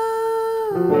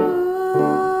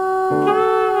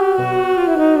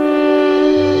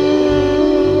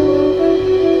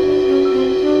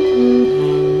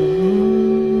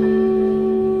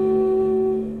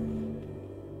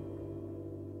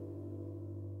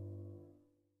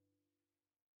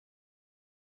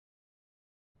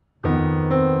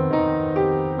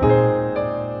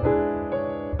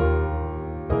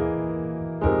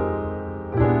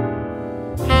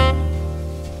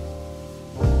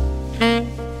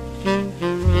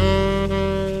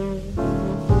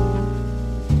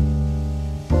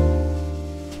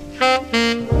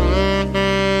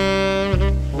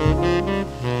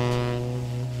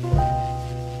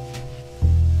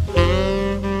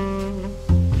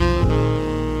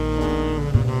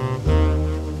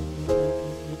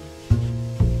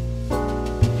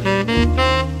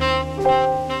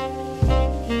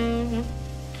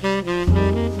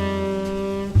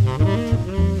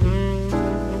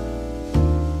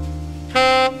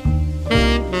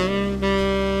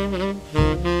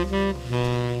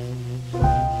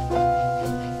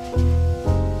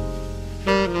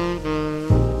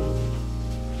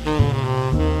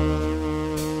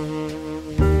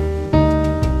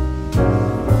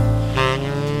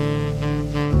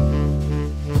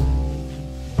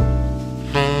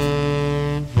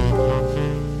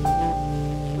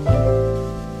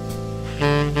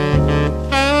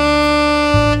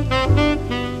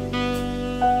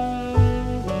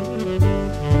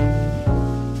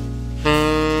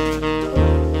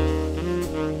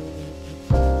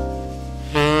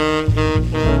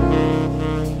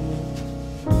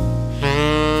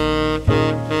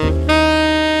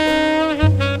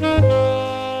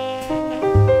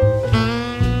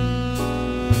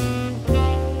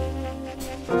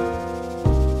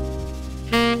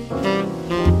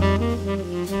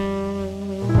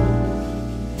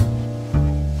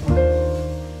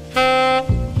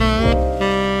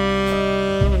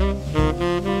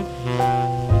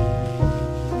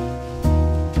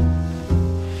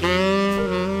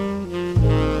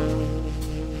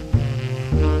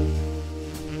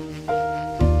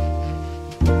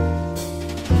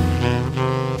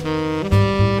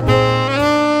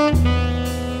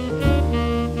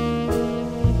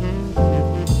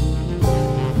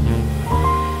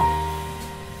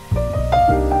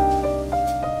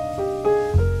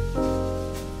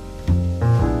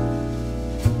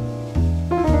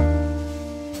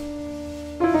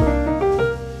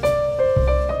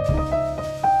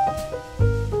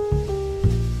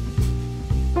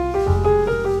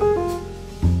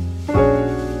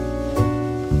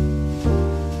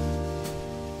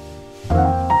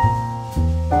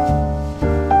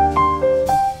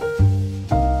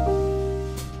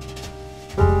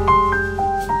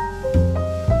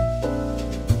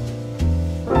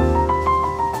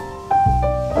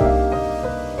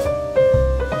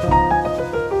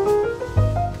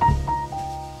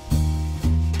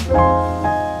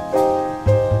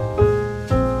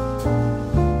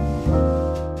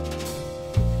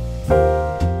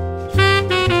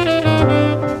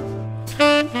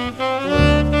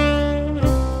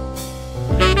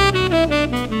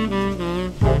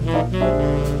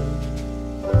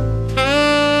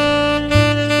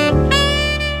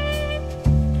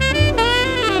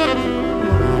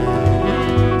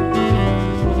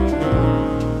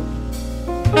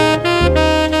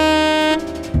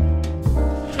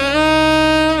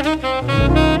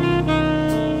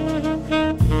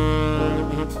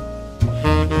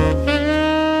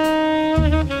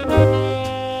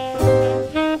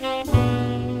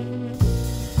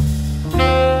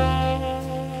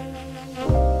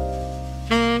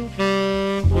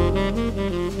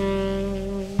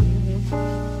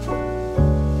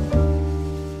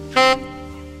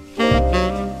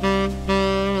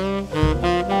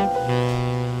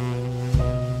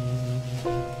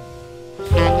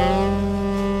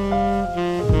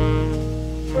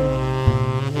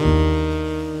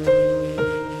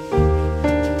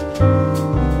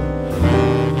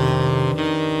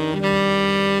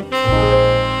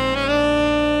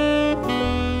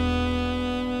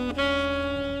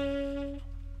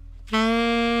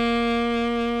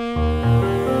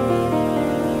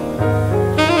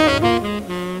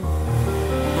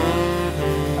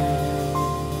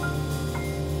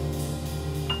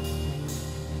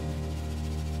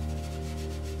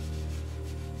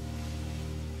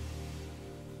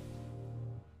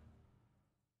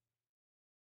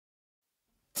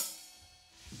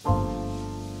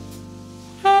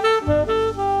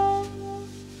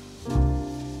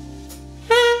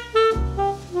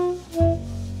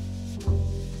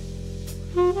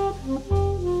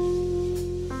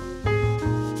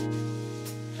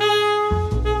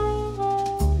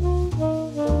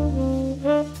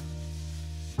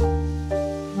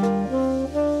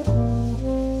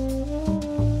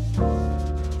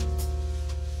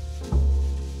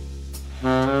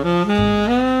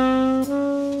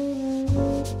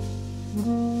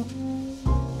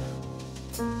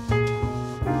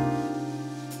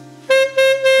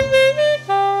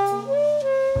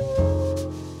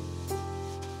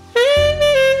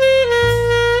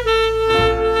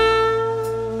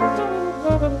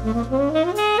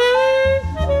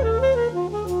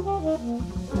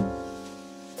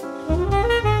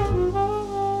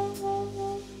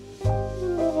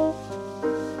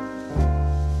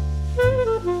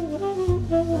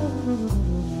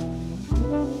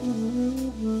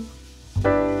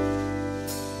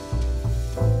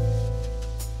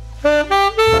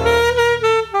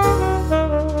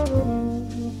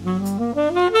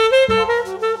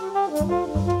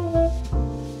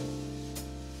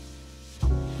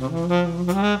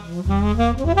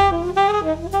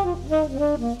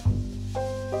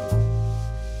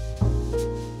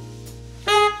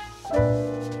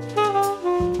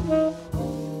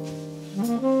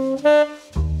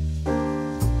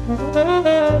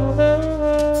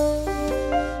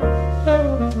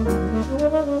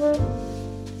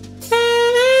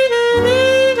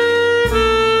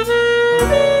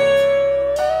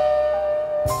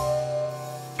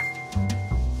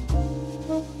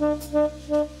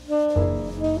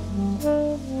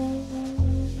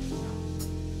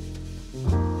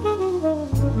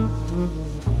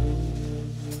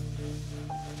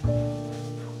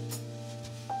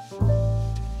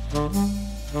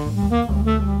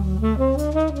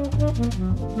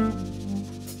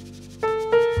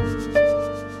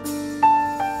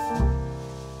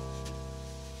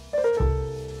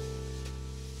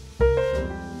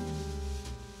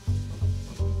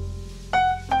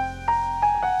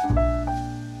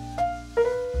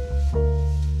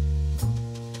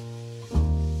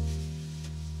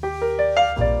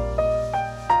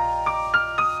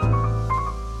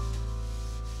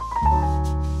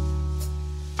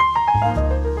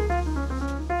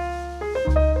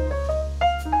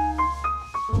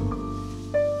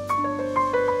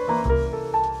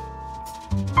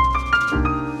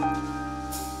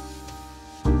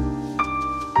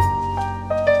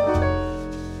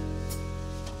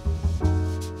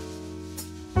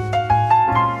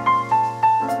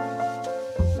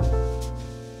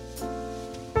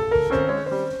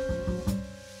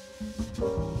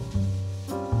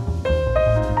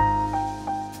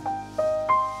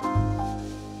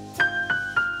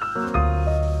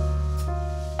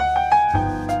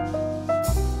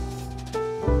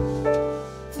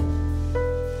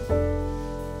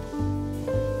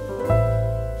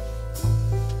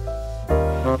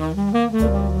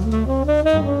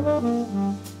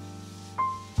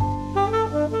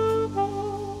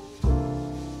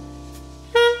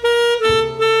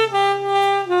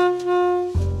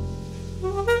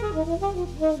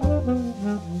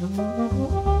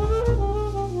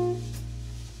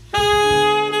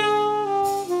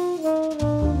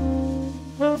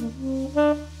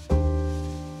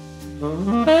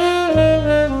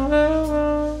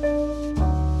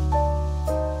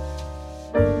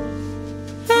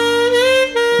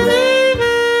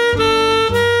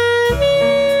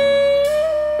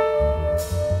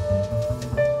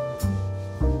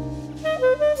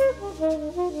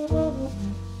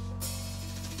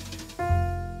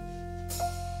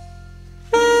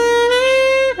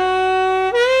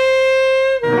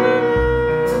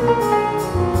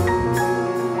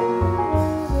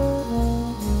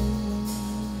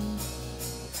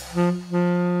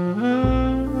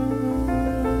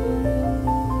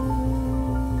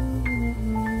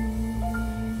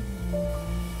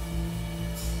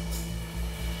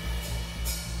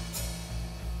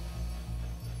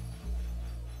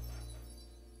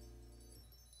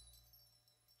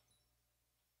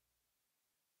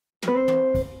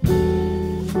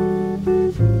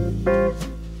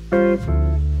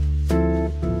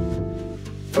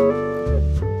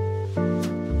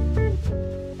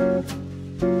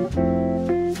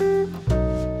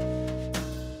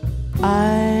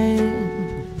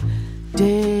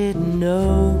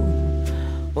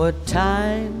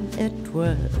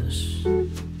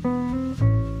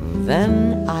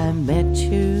 Then I met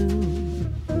you.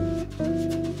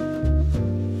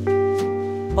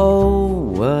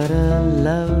 Oh, what a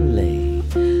lovely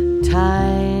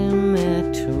time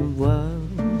it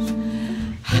was.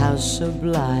 How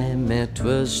sublime it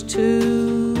was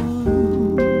too.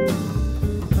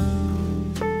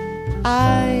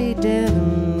 I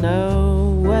didn't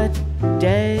know what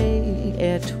day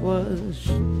it was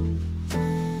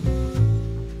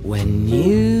when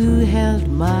you held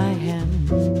my hand,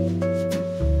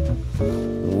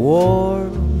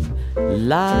 warm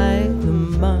like the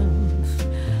month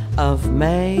of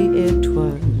May it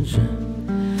was.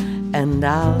 And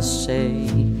I'll say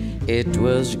it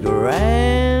was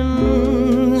grand,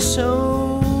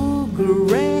 so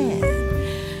grand,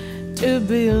 to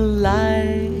be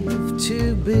alive,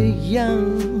 to be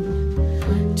young,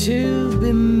 to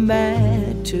be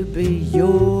mad, to be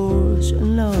yours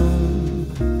alone.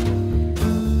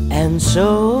 And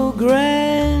so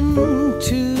grand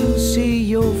to see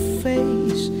your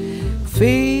face,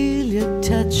 feel your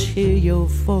touch, hear your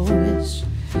voice,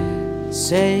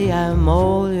 say I'm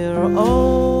all your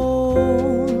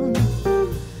own.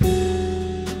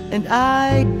 And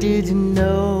I didn't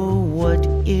know what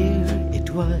year it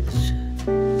was,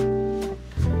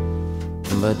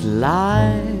 but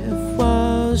life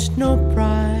was no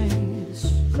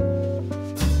prize.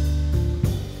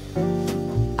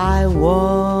 I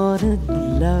wanted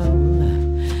love,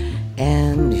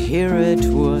 and here it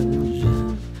was,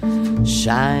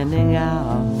 shining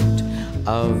out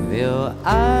of your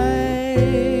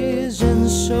eyes. And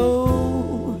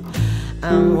so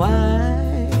I'm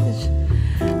wise,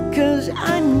 'cause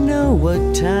I know what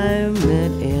time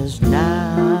it is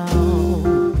now.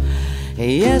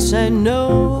 Yes, I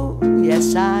know,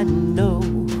 yes, I know.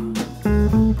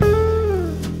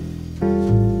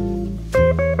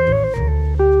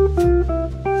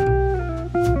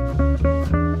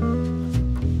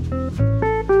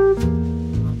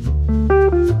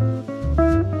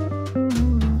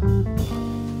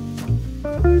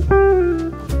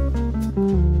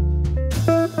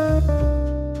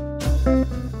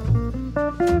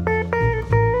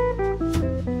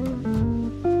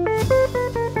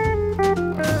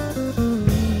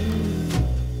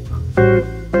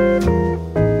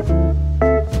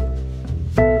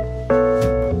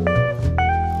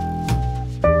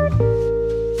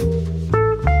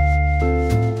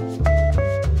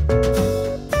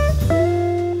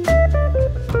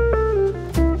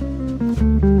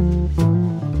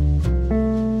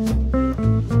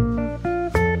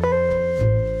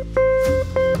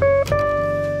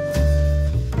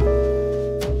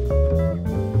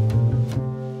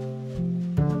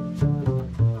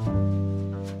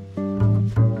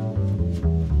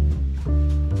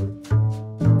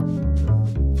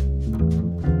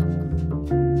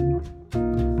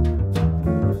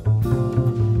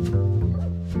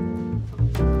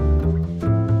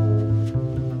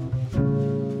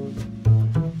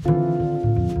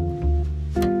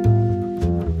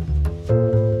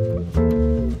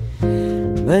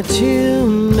 let you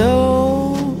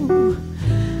know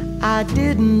I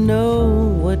didn't know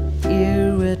what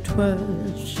year it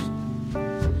was,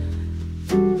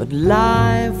 but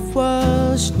life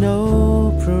was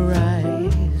no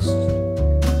prize.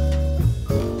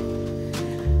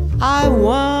 I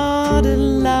wanted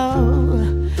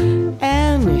love,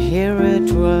 and here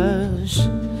it was,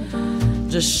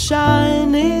 just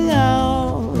shining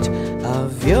out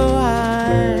of your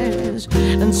eyes.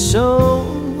 And so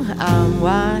I'm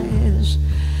wise,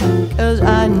 'cause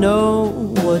I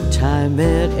know what time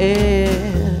it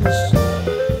is.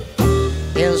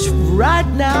 It's right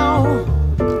now.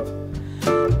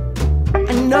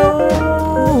 I know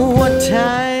what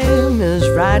time is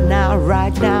right now,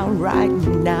 right now, right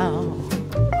now.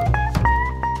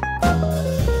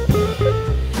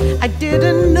 I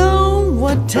didn't know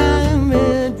what time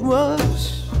it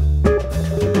was,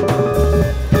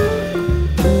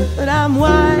 but I'm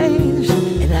wise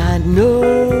and I know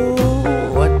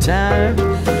what time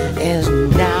is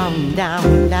now, now,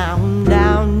 now,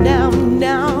 now, now,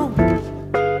 now.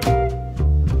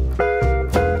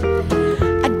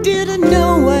 I didn't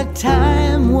know what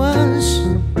time was,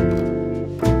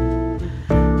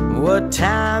 what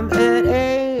time it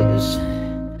is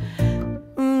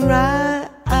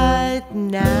right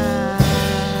now.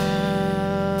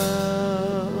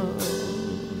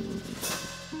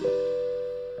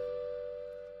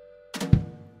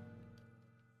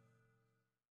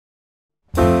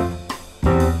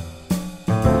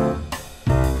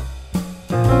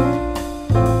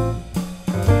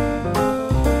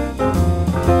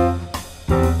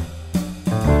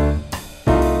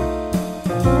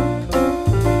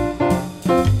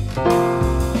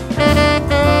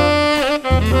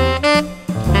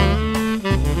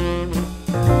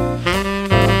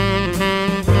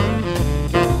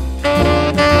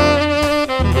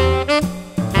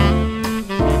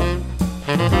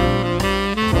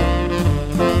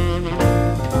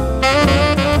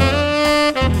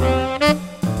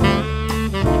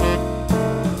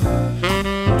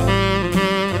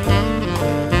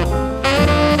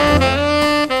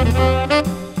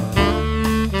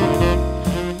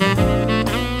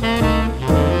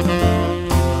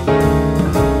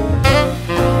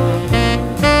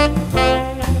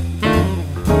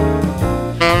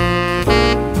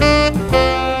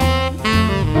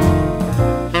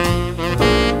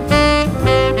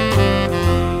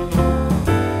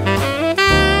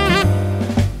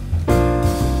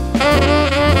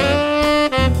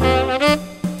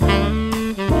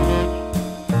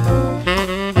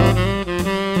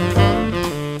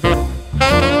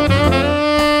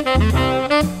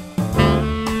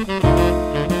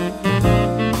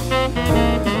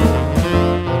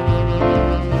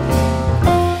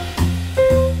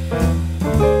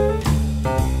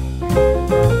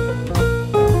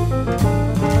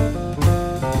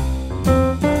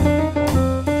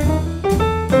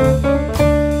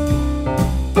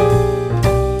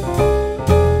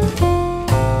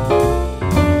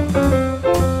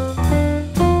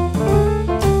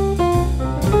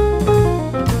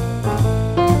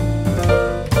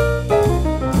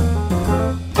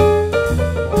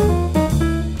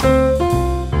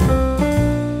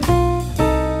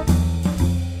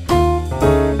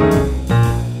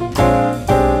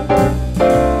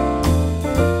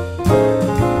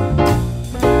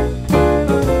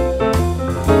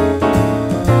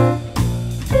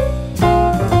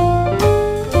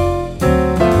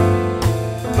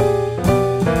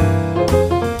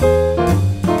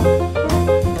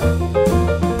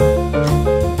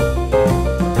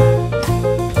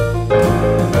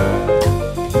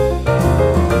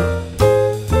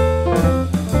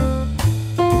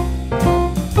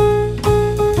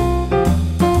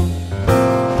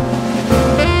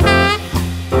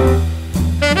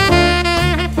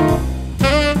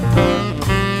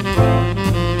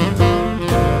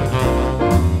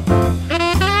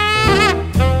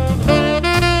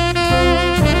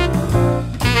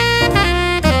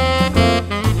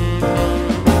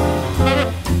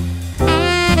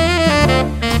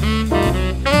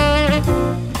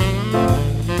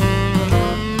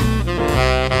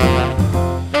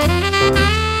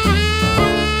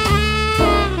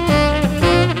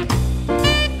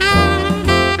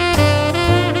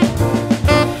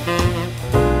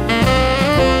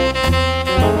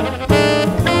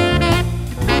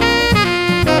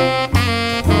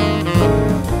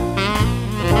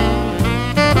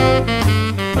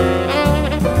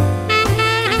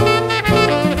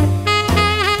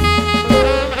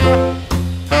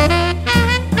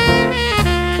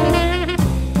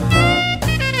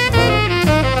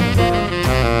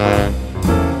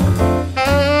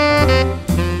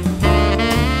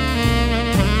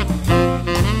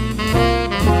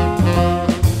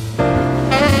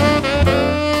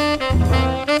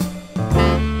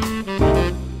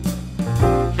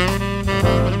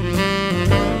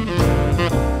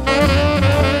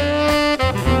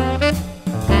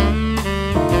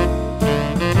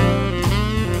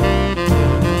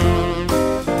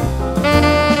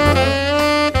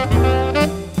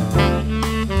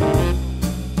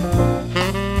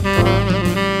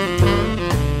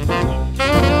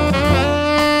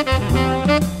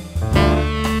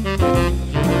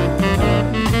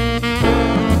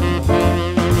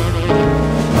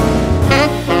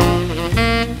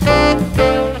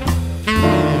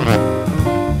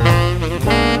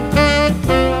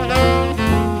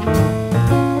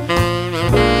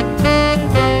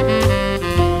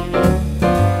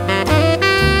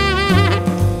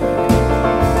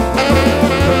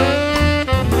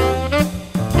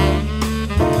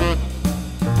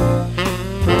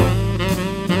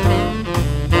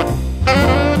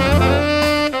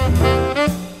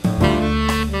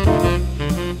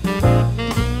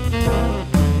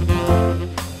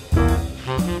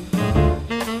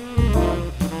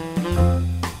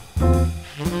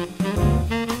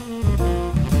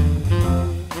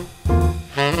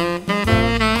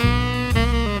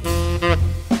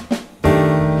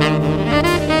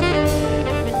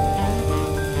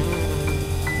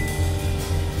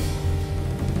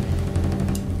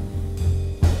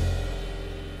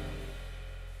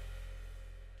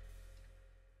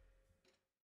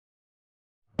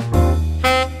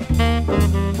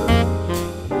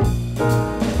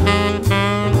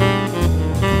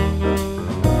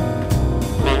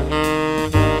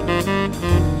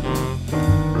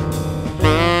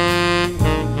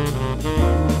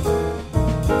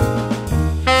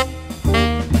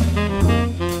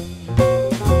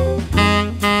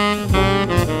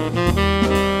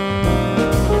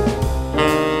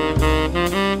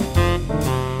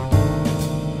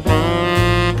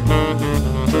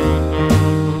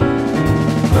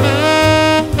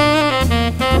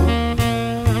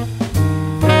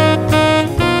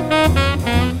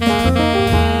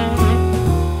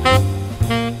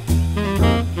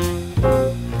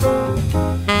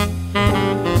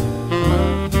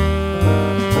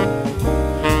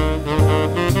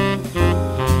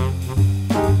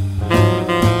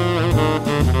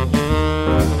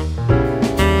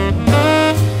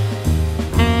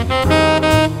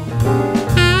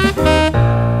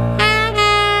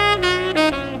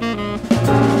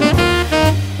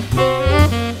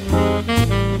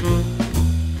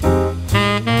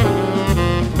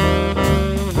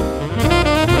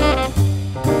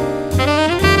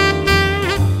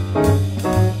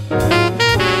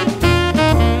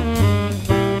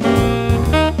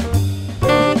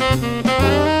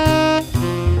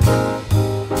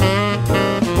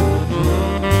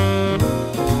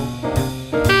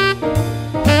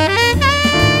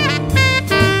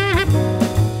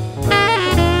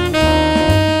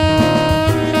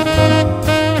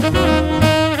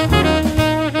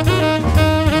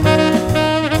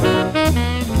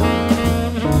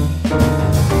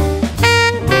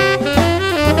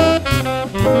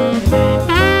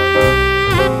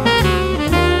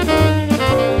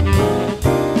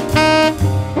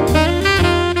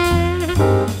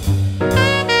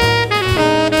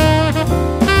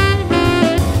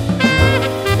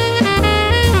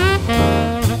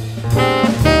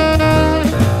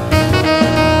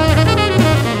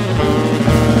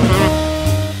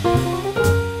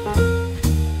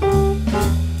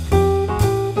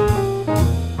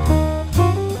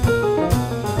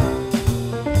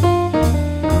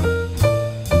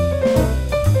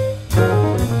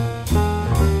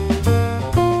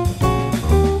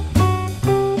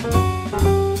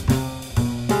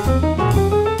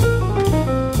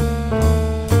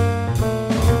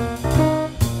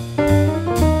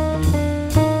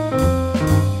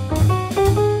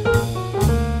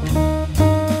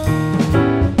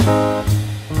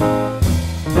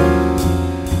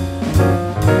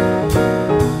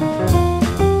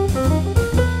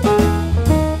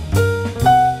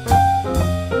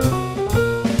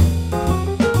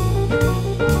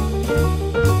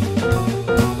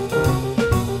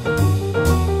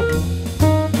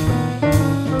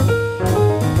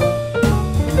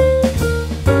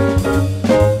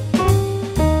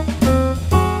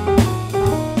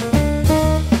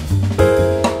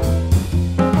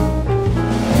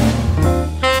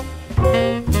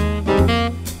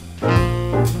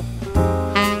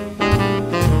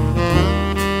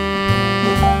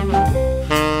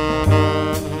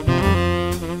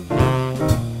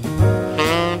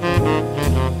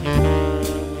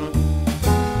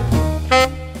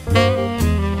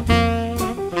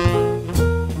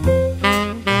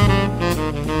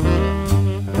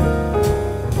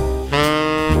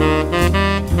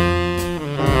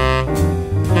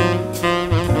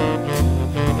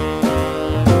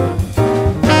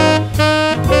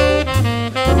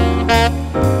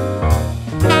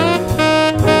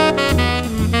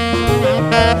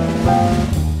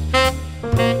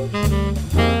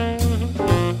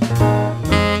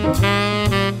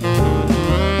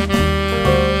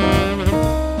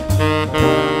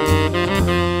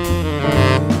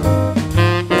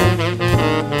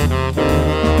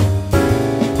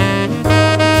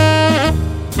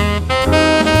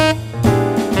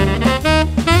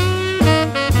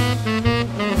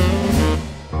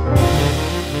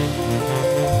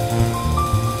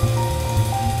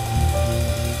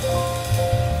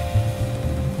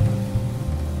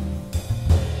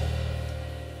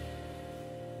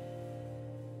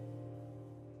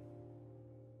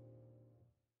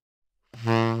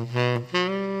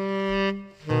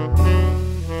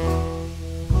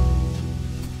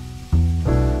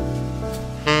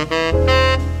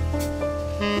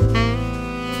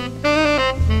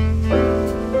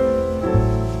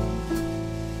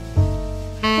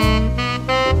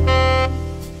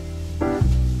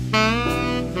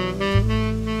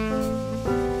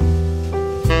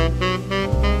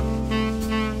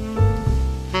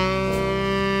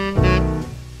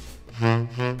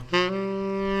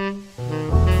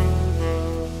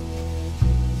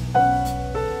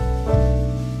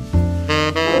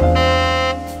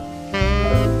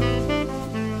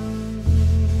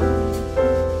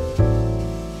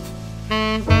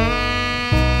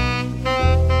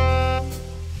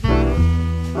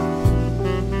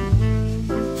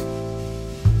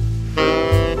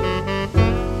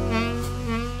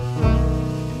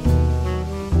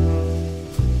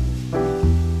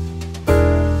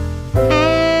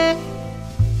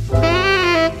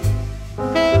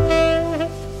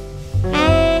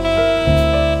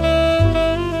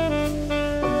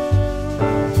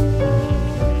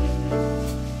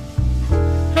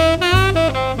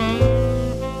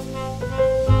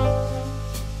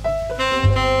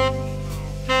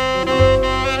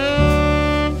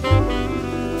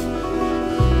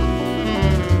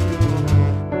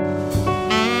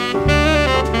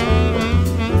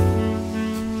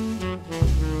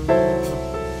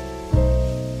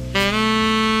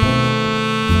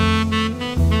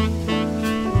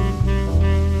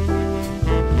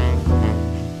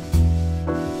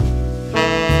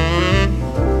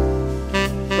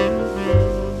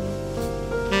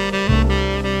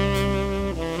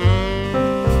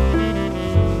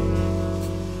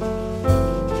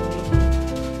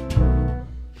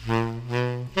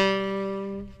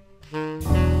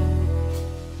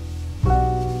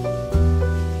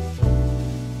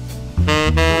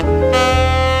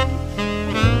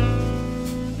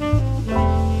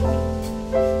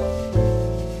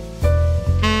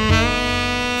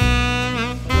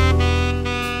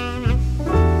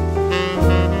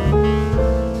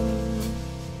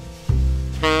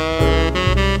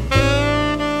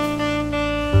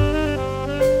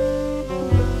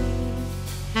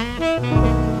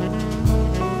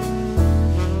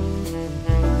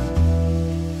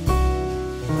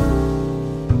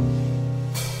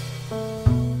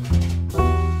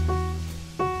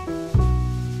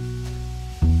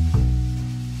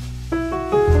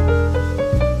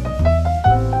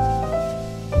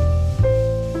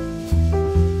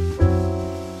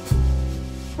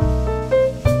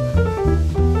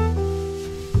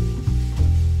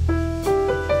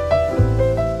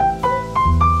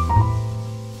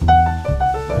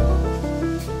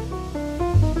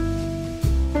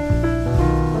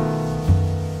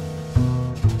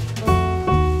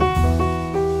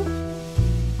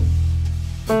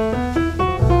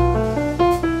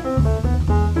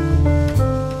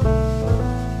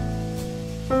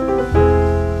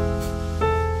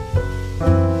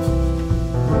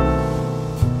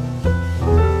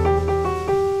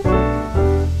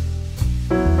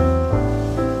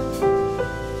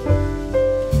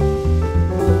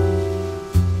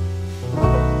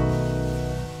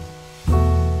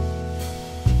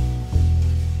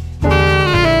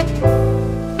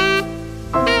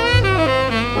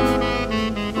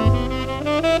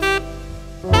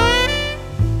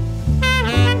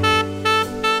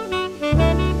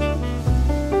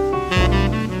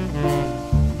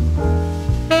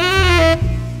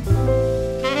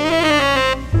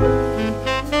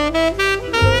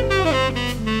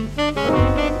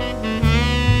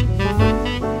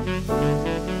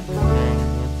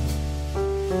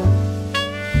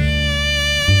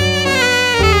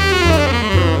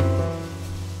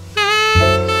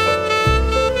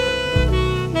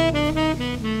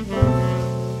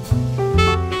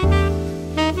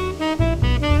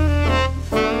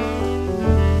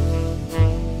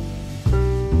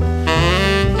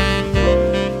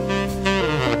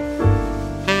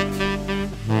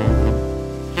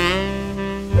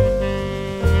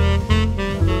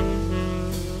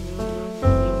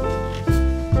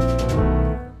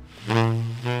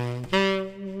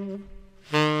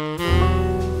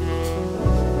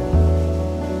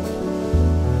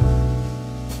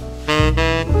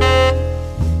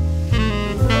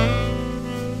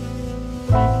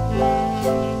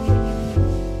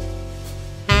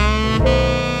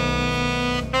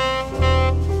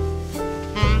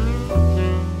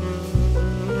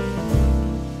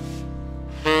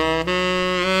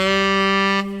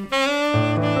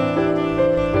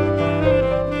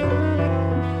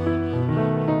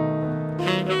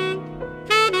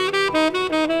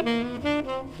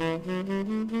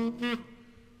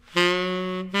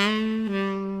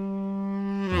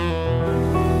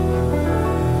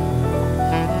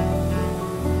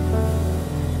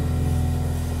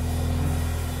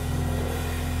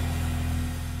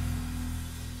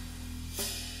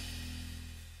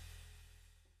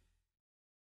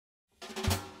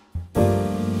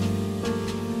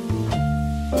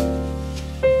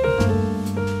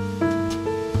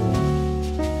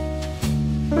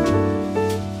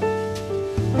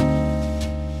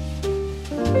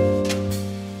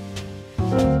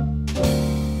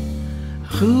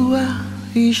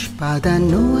 espada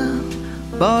nua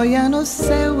boia no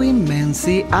céu imenso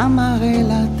e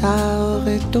amarelada,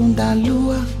 redonda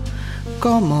lua,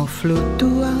 como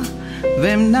flutua.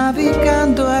 Vem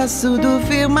navegando a sul do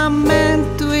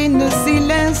firmamento e no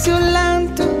silêncio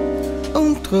lento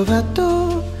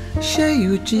trovador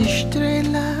cheio de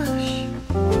estrelas.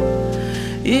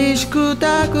 Escuta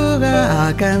agora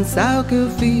a canção que eu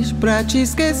fiz pra te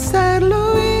esquecer,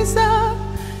 Luísa.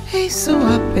 Eu sou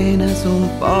apenas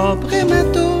pobre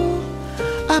amador,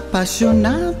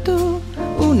 apaixonado,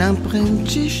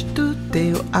 aprendiz do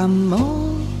teu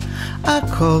amor.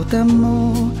 Acorda,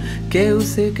 amor, que eu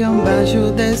sei que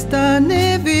embaixo desta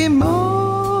neve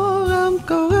mora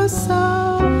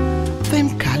coração. Vem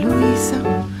cá, Luísa,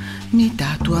 me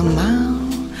dá tua mão.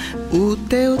 O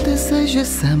teu desejo é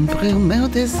sempre o meu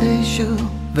desejo.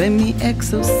 Vem me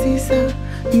exorciza,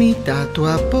 me dá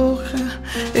tua boca.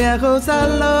 E a rosa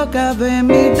louca vem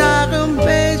me dar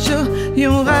beijo e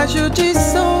raio de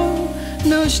sol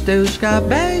nos teus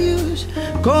cabelos,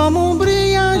 como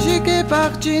brilhante que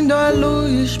partindo a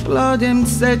luz explode em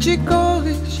 7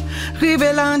 cores,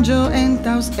 revelando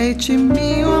então os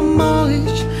 8.000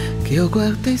 amores que eu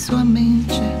guardei sua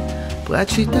mente pra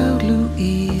te dar,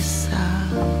 Luísa.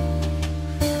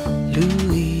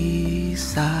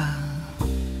 Luísa,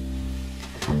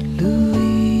 Luísa.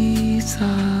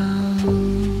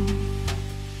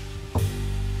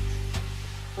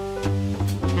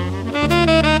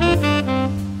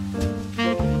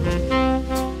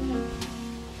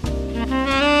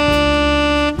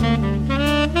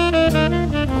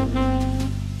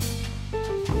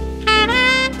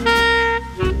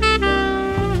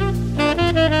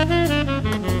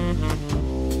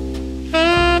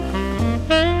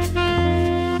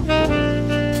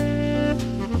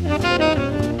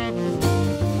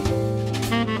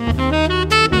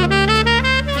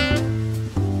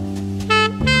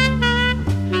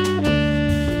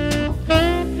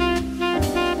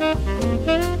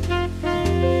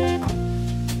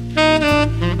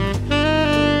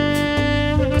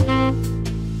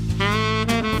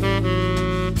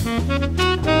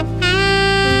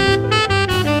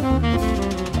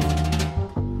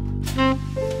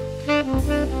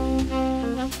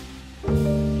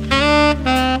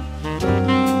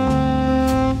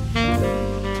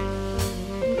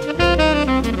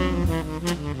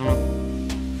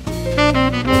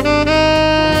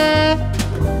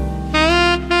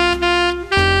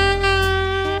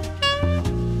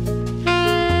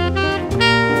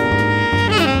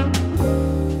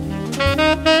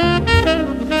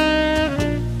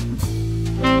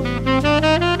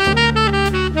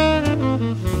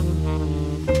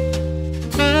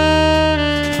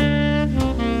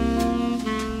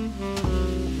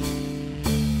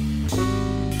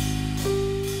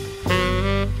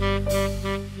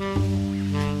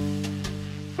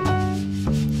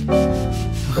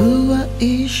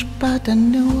 Espada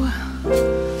nua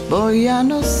boia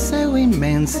no céu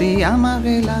imenso e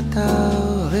amarelada,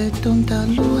 redonda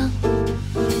lua,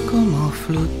 como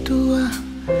flutua.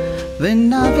 Vem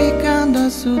navegando a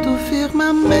sul do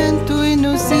firmamento e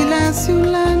no silêncio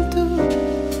lento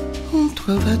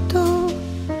trovador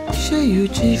cheio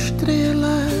de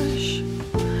estrelas.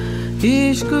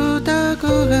 Escuta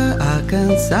agora a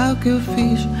canção que eu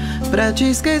fiz pra te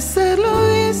esquecer,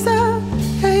 Luísa.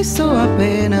 Eu sou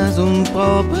apenas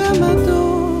pobre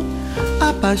amador,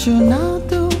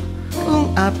 apaixonado,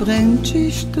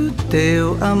 aprendiz do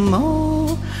teu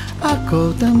amor.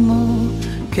 Acorda, amor,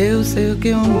 que eu sei que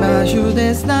embaixo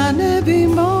desta neve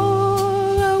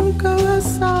mora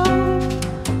coração.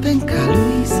 Vem cá,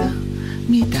 Luísa,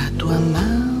 me dá tua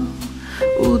mão.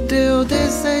 O teu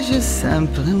desejo é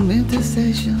sempre o meu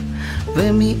desejo.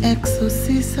 Vem me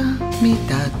exorciza, me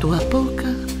dá tua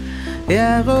boca. E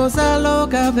a rosa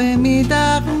louca vem me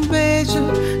dar beijo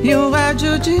e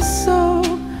raio de sol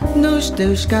nos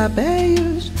teus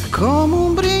cabelos,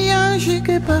 como brilhante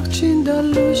que partindo a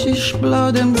luz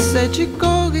explode em 7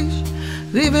 cores,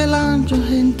 revelando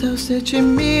então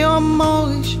 7.000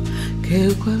 amores que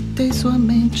eu guardei sua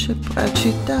mente pra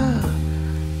te dar,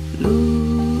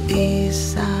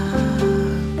 Luísa,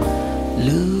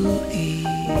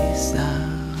 Luísa,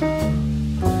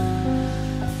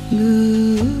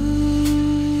 Luísa.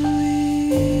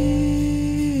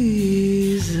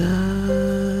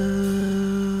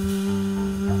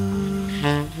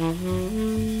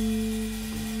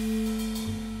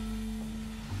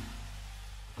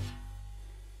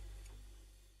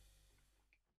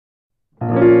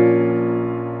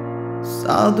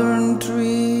 Southern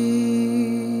trees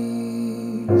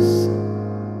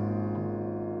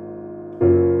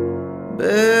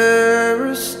bear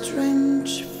a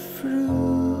strange fruit.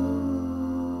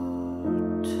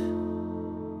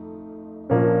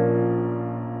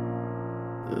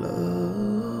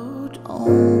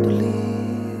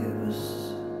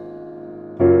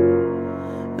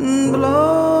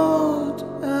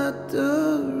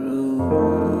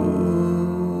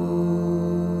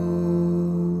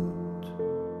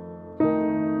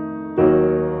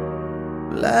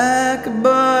 like a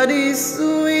body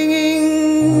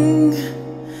swinging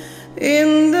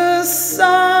in the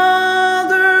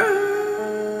southern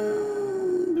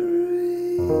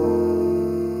breeze.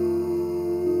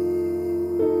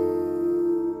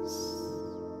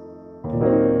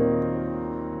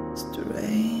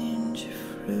 Strange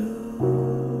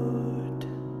fruit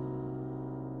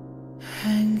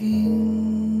hanging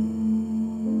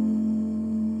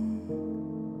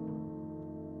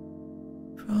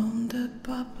from the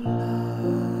poplar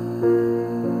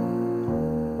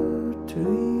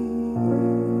trees.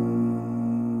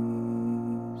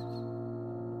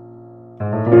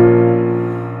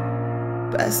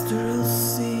 Pastoral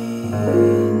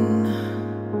scene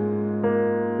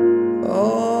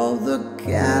of the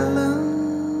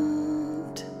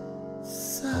gallant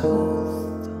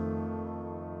South.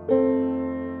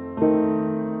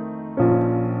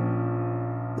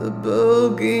 The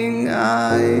bulging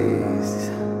eyes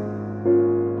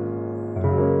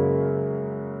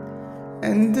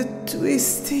and the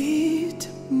twisted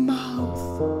mouth.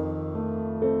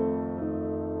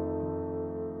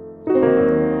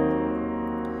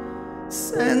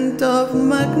 Scent of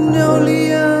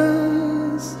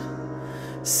magnolias,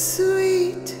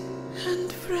 sweet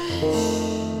and fresh.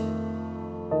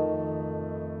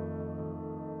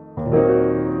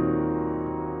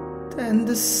 Then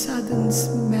the sudden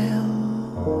smell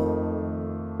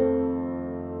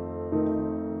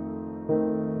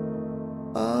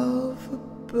of a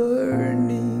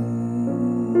burning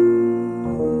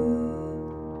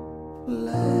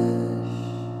flesh.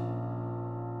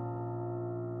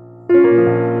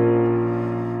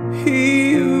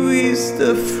 Here is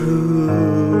the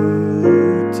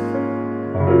fruit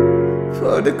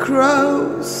for the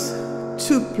crows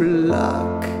to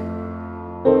pluck,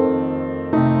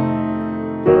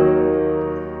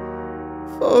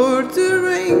 for the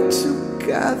rain to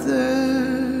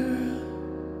gather,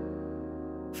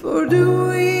 for the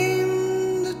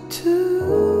wind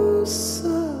to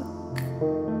suck,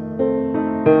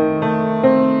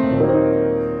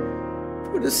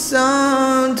 for the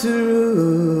sun to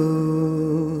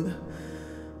rule,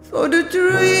 for the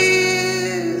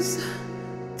trees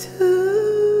to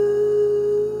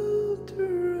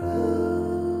drop.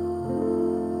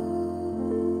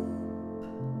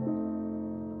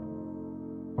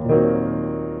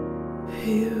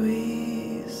 Here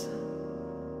is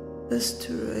a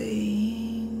strange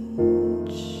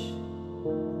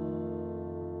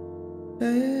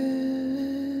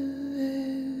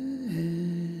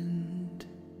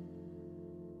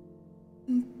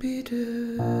and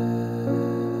bitter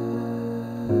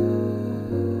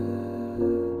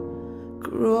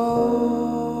crop.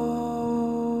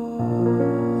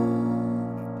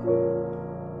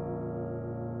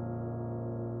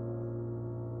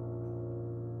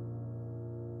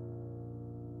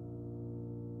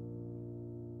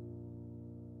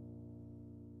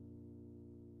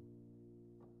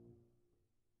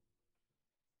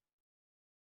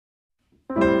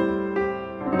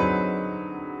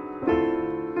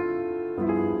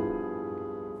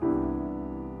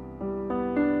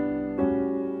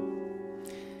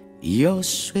 Your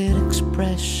sweet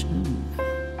expression,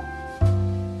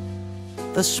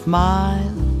 the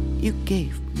smile you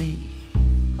gave me,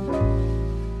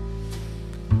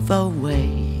 the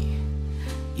way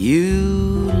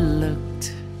you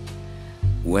looked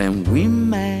when we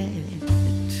met.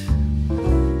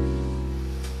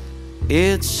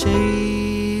 It's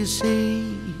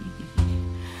easy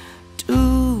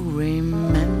to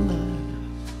remember,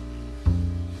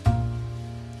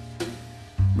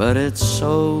 but it's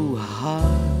so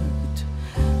hard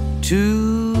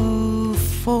to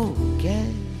forget.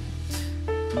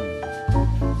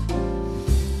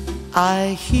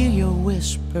 I hear your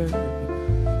whisper,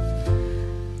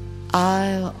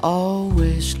 I'll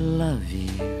always love you.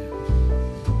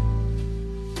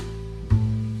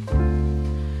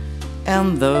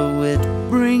 And though it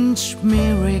brings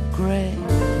me regret,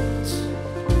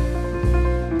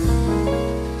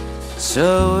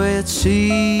 so it's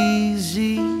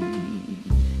easy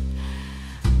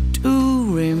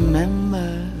to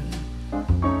remember,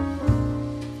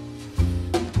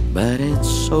 but it's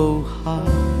so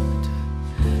hard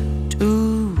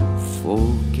to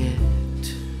forget.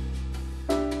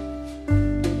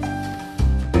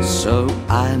 So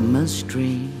I must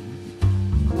dream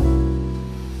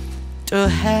to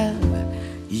have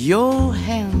your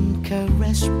hand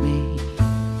caress me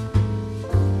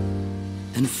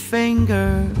and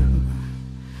finger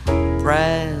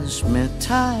press me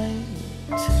tight.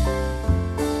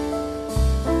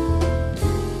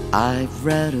 I'd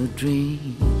rather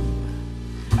dream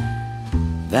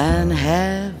than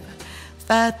have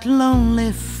that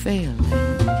lonely feeling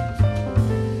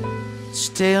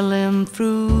stealing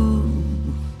through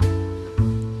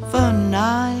the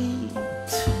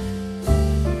night.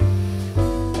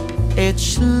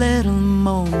 Each little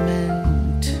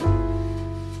moment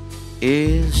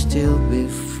is still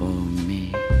before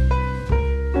me.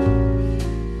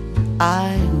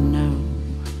 I know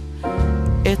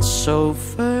it's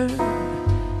over,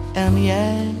 and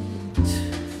yet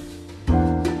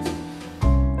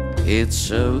it's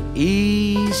so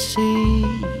easy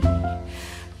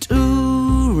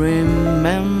to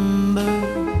remember,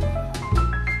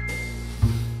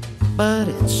 but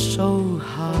it's so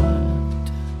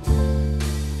hard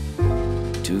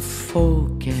to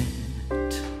forget.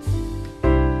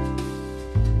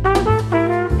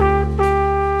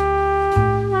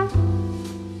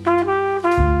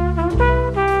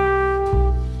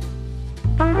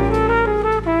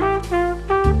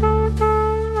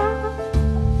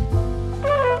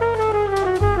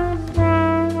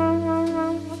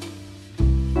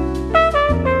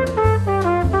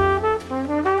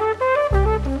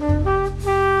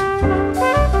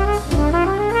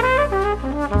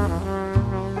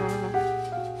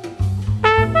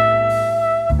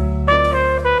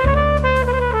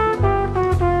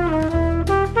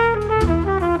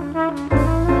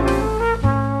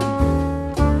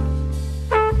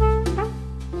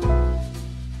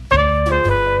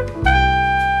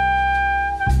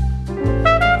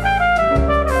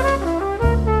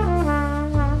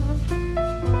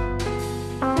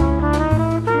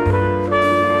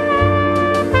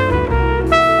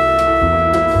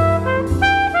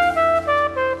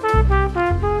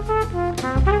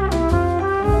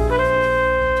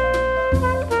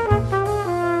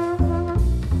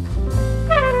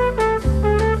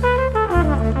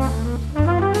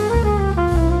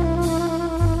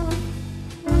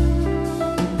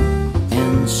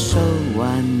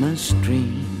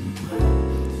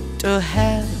 To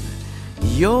have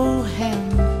your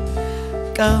hand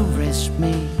caress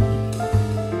me,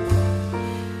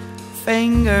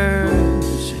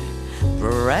 fingers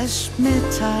press me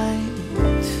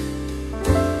tight.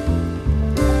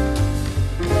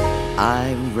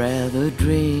 I'd rather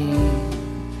dream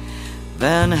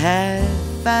than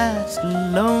have that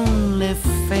lonely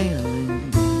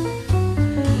feeling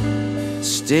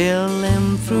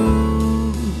stealing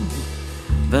through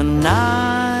the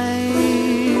night.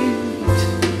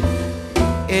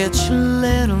 Each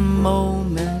little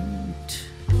moment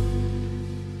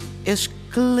is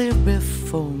clear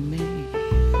before me.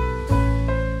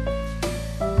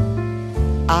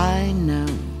 I know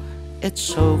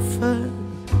it's over,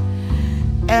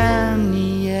 and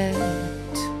yet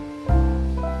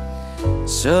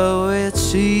so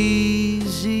it's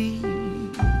easy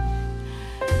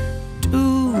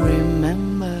to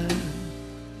remember,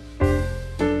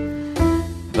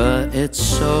 but it's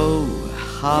so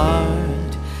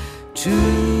hard to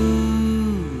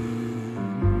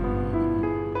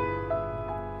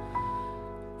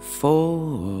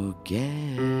forget.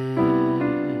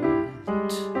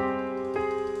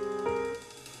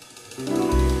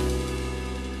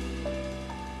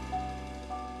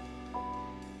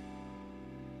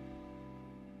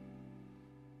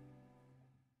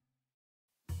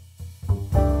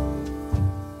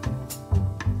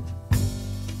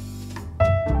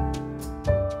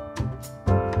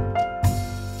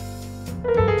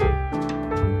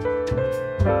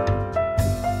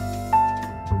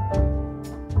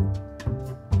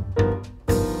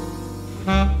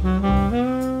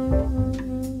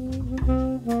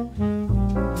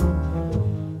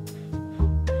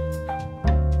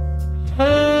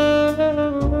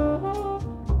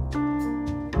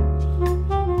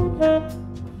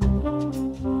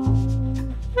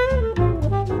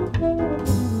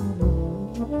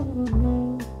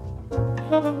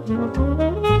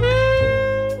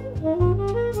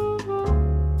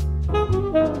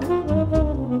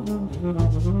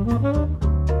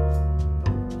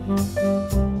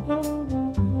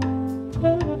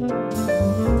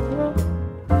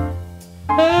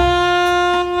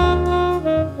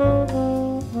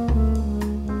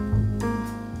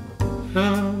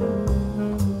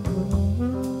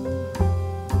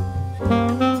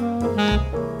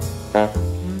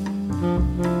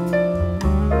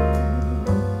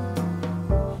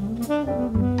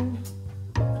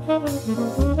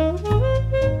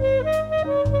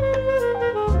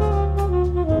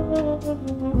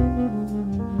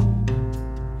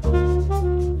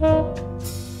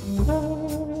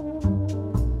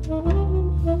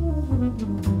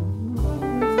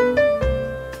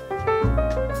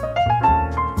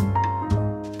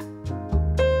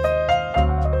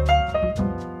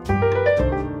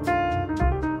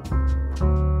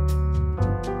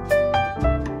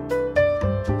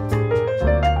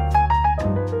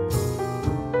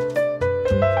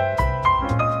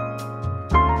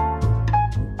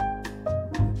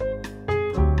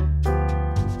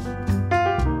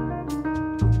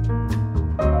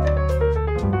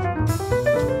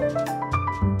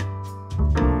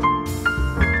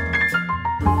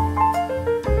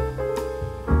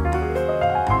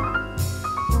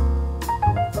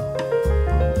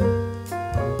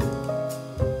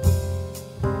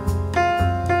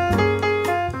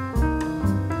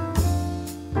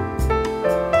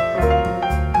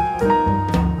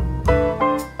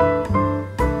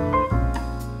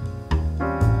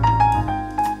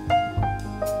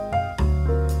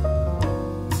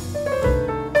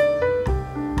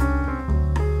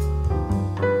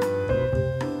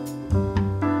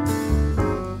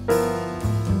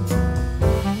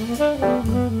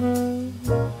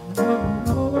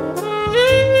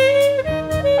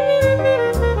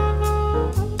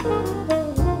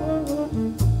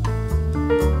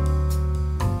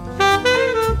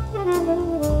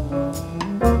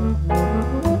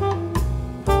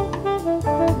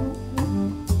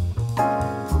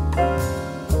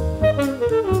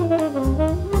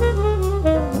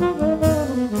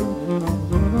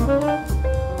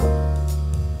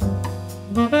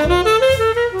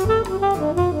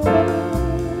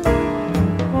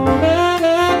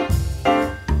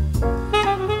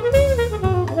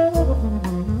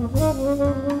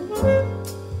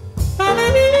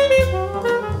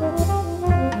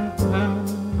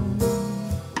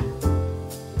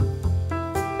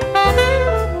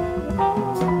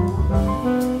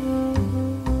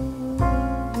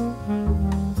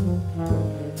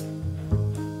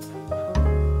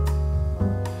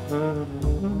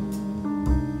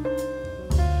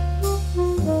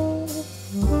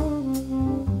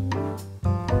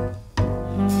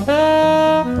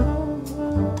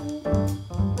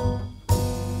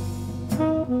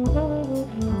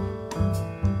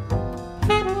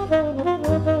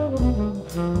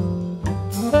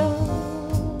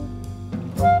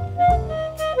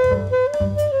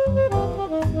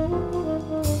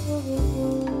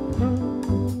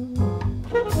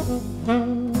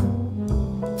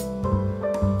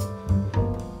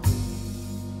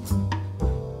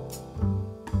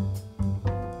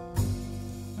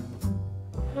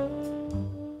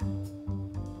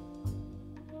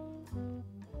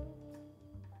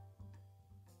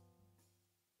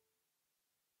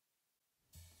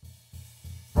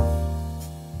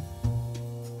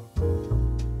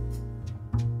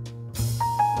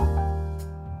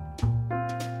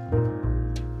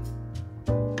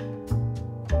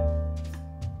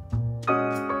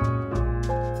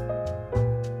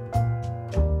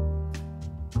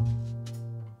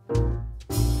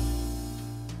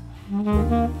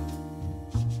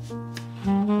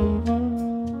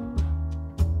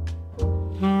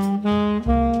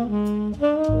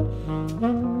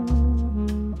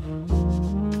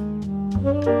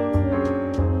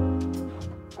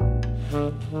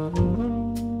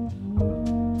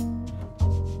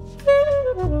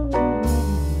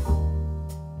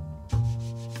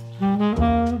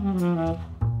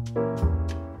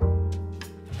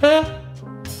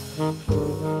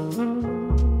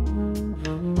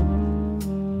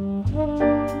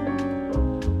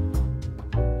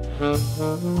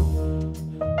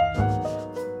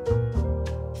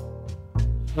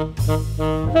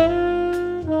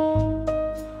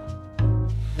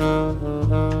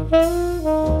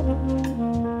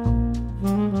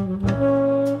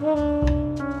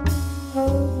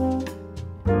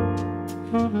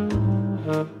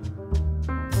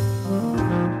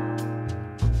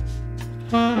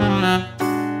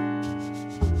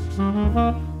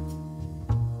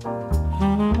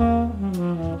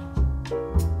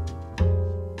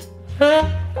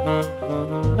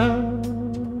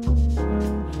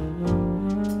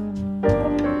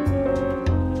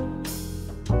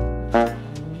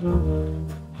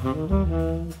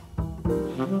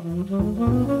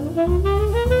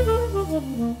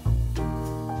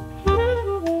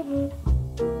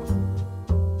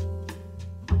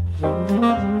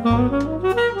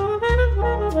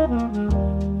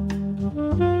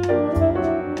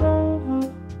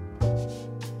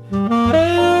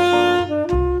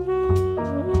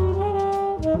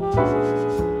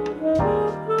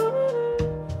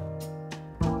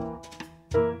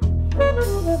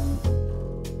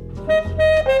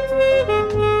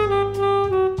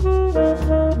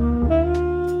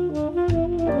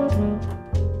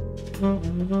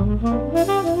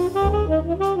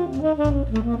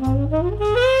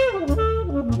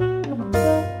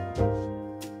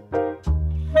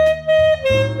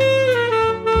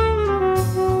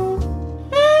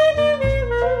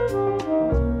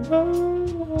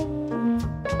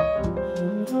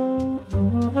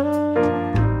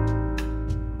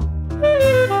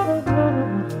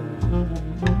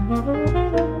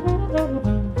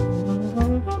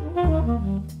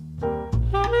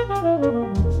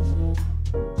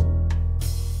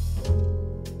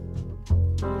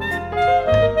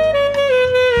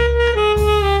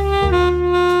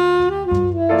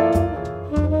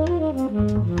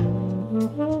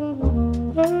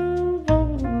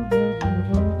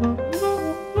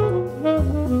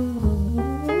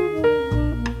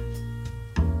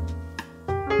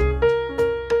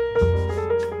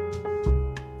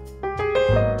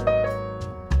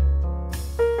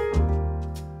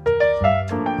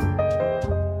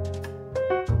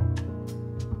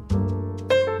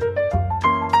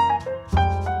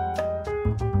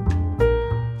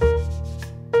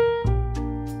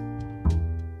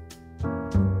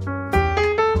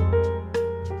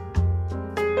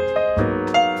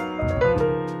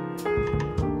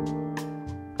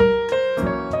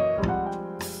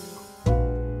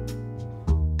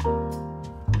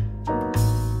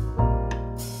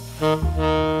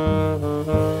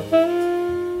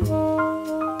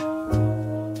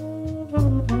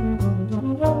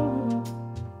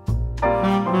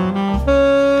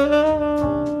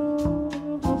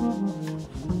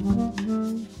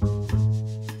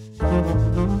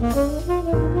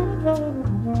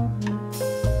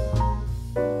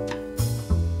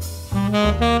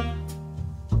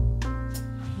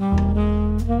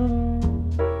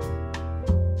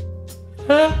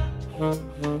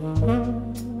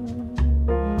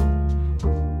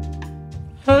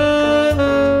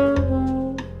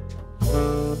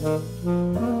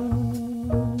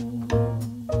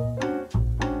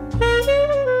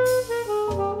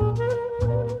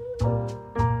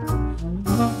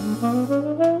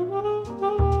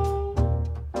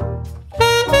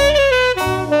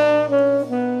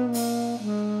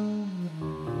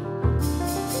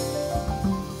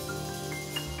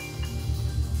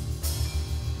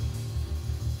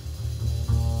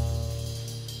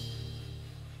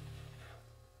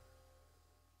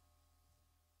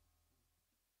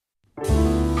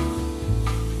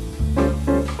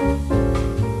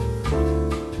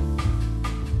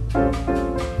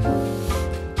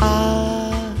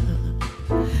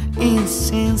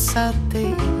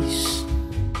 Insensatez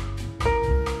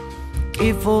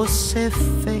que você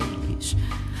fez,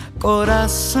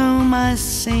 coração, mas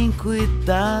sem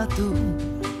cuidado,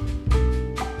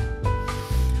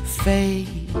 fez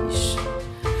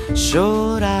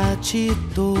chorar de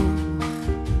dor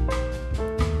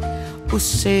o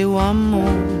seu amor,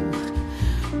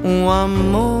 um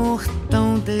amor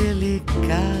tão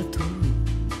delicado.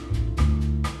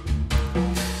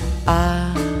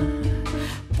 Ah,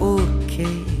 porque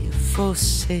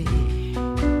você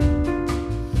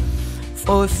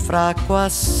foi fraco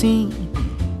assim,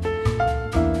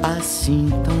 assim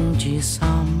tão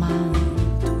desamado.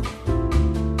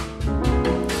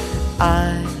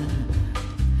 Ai,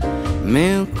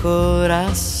 meu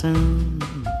coração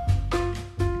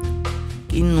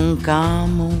que nunca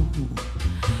amou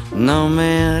não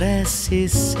merece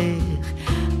ser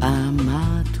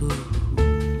amado.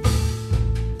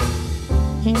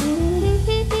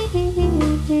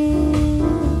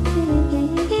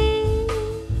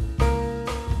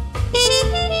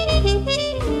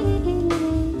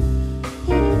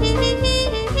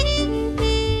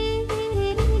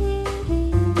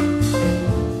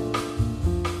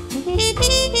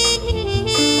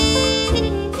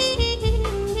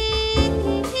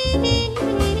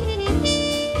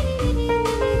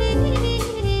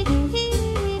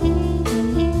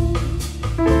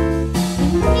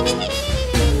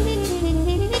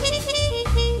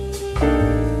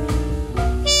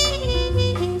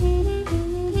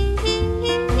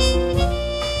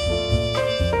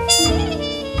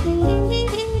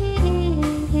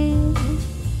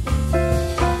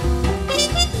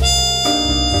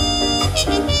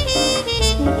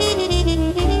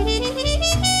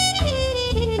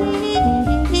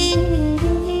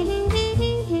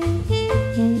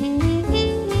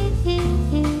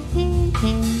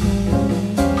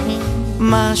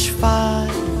 Mas vai,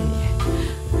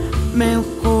 meu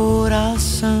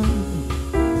coração,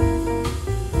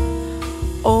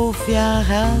 ouve a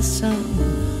razão,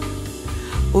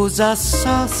 usa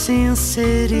só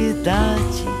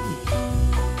sinceridade.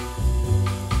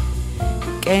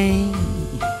 Quem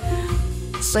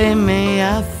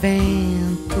semeia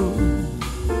vento,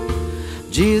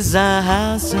 diz a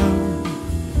razão,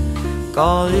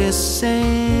 colhe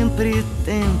sempre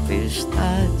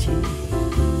tempestade.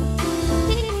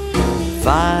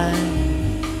 Vai,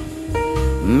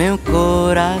 meu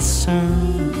coração,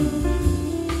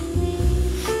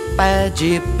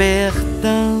 pede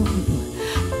perdão,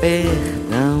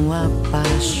 perdão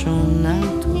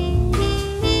apaixonado.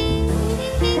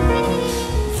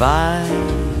 Vai,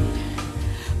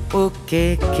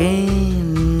 porque quem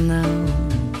não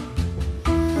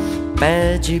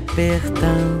pede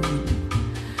perdão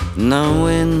não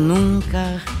é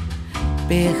nunca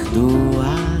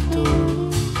perdoado.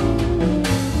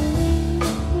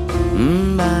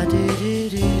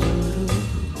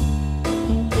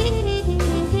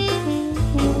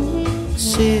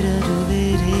 Sit